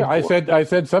what we pay for. I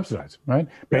said subsidize, right?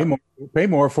 Pay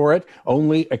more for it.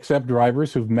 Only accept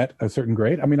drivers who've met a certain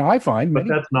grade. I mean, I find but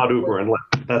that's not Uber and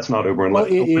Lyft. That's not Uber and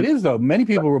Lyft. It is, though. Many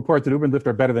people report that Uber and Lyft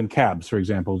are better than cabs, for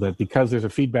example. That because there's a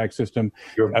feedback system,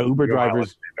 Uber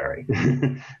drivers. I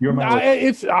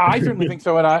certainly think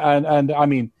so, and I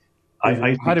mean, I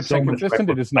 100% consistent.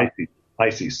 It is not. I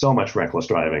see so much reckless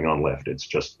driving on Lyft. It's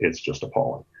just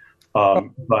appalling.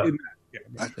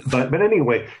 But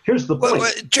anyway, here's the point.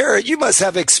 Well, Jared, you must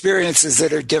have experiences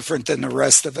that are different than the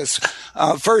rest of us.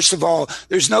 First of all,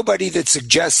 there's nobody that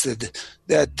suggested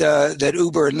that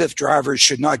Uber and Lyft drivers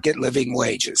should not get living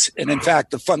wages. And in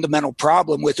fact, the fundamental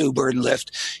problem with Uber and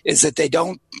Lyft is that they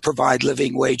don't provide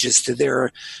living wages to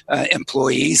their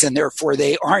employees, and therefore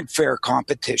they aren't fair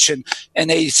competition. And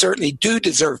they certainly do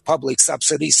deserve public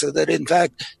subsidy, so that in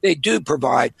fact they do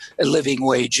provide a living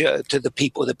wage to the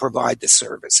people that provide the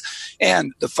service.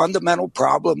 And the fundamental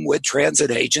problem with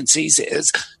transit agencies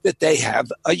is that they have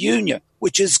a union,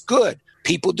 which is good.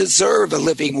 People deserve a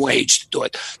living wage to do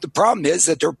it. The problem is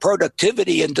that their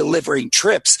productivity in delivering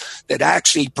trips that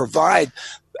actually provide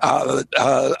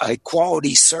a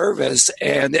quality service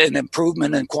and an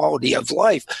improvement in quality of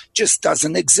life just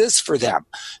doesn't exist for them.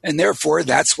 And therefore,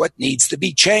 that's what needs to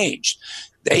be changed.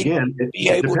 They need to be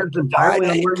able to provide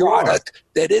a product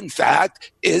that, in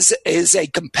fact, is a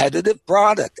competitive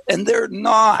product. And they're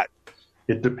not.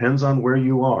 It depends on where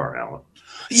you are, Alan.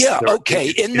 Yeah, okay.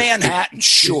 In Manhattan,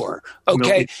 sure.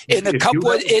 Okay. In a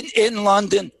couple in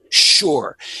London,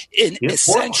 sure. In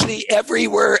essentially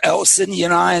everywhere else in the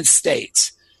United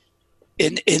States,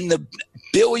 in the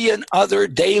billion other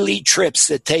daily trips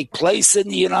that take place in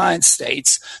the United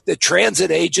States, the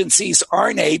transit agencies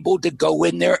aren't able to go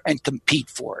in there and compete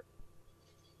for it.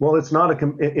 Well, it's not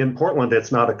in Portland.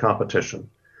 It's not a competition.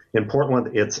 In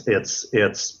Portland, it's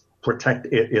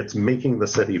making the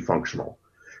city functional.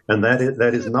 And that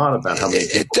is not about how many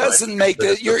people. It doesn't make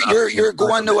it. You're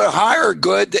going to a higher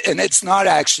good, and it's not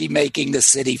actually making the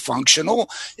city functional.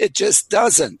 It just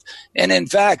doesn't. And in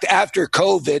fact, after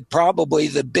COVID, probably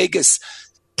the biggest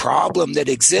problem that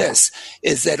exists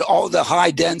is that all the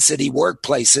high density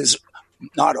workplaces,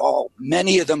 not all,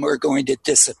 many of them are going to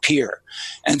disappear.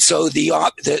 And so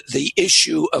the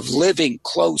issue of living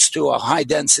close to a high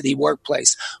density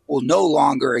workplace will no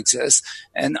longer exist.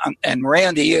 And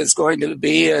Randy is going to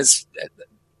be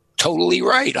totally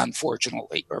right,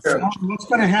 unfortunately. What's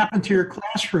going to happen to your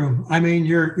classroom? I mean,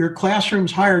 your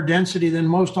classroom's higher density than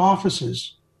most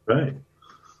offices. Right.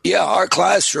 Yeah, our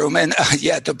classroom, and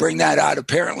to bring that out,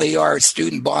 apparently our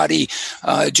student body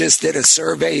just did a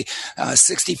survey.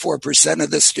 64% of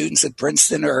the students at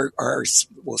Princeton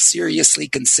will seriously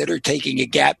consider taking a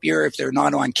gap year if they're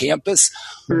not on campus.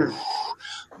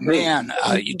 Man,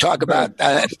 you talk about,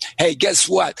 hey, guess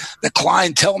what? The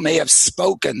clientele may have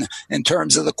spoken in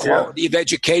terms of the quality of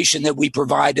education that we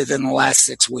provided in the last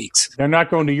 6 weeks. They're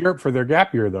not going to Europe for their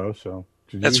gap year, though, so.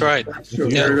 That's right. That's true.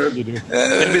 Maybe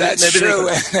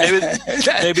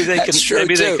they can.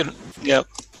 Yep.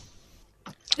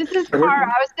 This is Cara.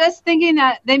 I was just thinking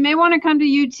that they may want to come to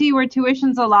UT where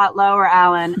tuition's a lot lower,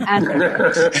 Alan. And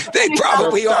they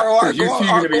probably are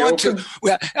going to.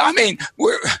 Well, I mean,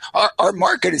 our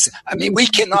market is. I mean, we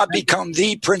cannot become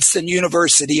the Princeton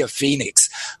University of Phoenix.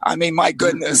 I mean, my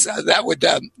goodness, that would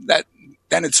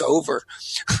then it's over.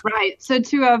 Right. So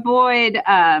to avoid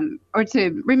or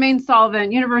to remain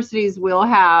solvent, universities will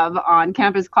have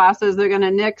on-campus classes. They're going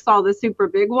to nix all the super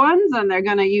big ones, and they're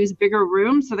going to use bigger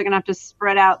rooms. So they're going to have to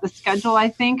spread out the schedule, I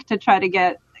think, to try to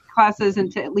get classes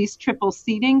into at least triple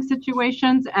seating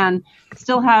situations and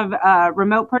still have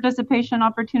remote participation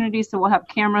opportunities. So we'll have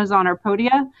cameras on our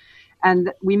podia,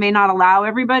 and we may not allow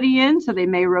everybody in, so they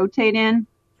may rotate in.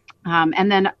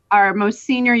 And then our most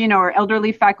senior, our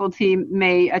elderly faculty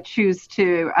may choose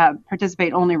to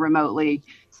participate only remotely.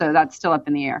 So that's still up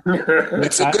in the air.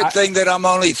 It's a good thing that I'm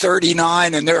only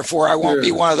 39, and therefore I won't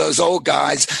be one of those old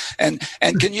guys. And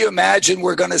can you imagine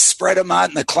we're going to spread them out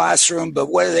in the classroom, but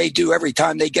what do they do every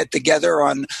time they get together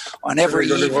on every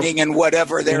evening and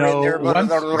whatever they're in there?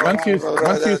 Once you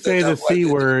say the C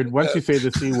word,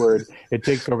 it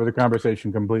takes over the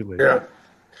conversation completely. Yeah.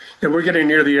 And we're getting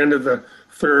near the end of the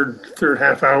third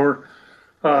half hour.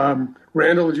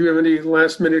 Randall, do you have any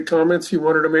last minute comments you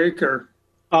wanted to make? Or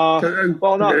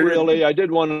well, not really. I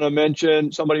did want to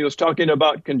mention, somebody was talking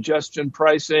about congestion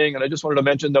pricing, and I just wanted to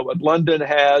mention that what London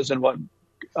has and what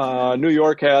New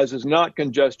York has is not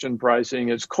congestion pricing.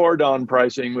 It's cordon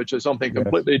pricing, which is something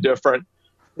completely different.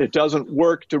 It doesn't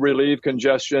work to relieve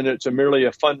congestion. It's merely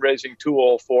a fundraising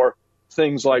tool for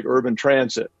things like urban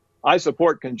transit. I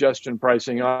support congestion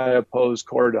pricing. I oppose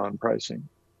cordon pricing.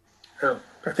 Yeah,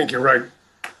 I think you're right.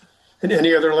 And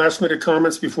any other last-minute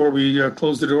comments before we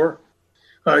close the door?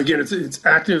 Again, it's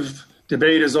active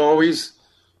debate as always.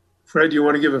 Fred, do you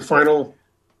want to give a final?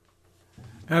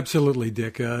 Absolutely,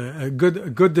 Dick. A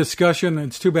good discussion.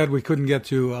 It's too bad we couldn't get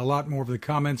to a lot more of the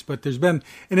comments, but there's been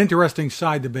an interesting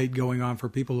side debate going on for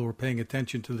people who are paying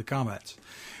attention to the comments.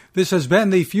 This has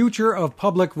been the future of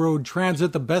public road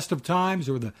transit, the best of times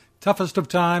or the toughest of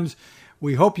times.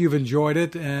 We hope you've enjoyed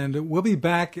it, and we'll be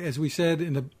back, as we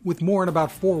said, with more in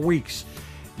about 4 weeks.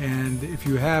 And if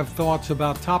you have thoughts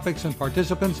about topics and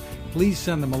participants, please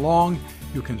send them along.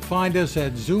 You can find us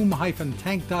at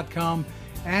zoom-tank.com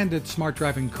and at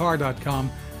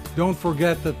smartdrivingcar.com. Don't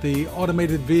forget that the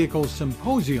Automated Vehicles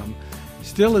Symposium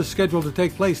still is scheduled to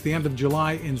take place the end of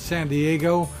July in San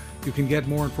Diego. You can get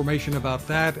more information about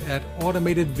that at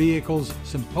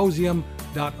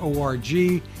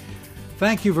automatedvehiclessymposium.org.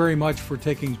 Thank you very much for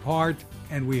taking part,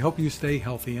 and we hope you stay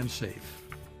healthy and safe.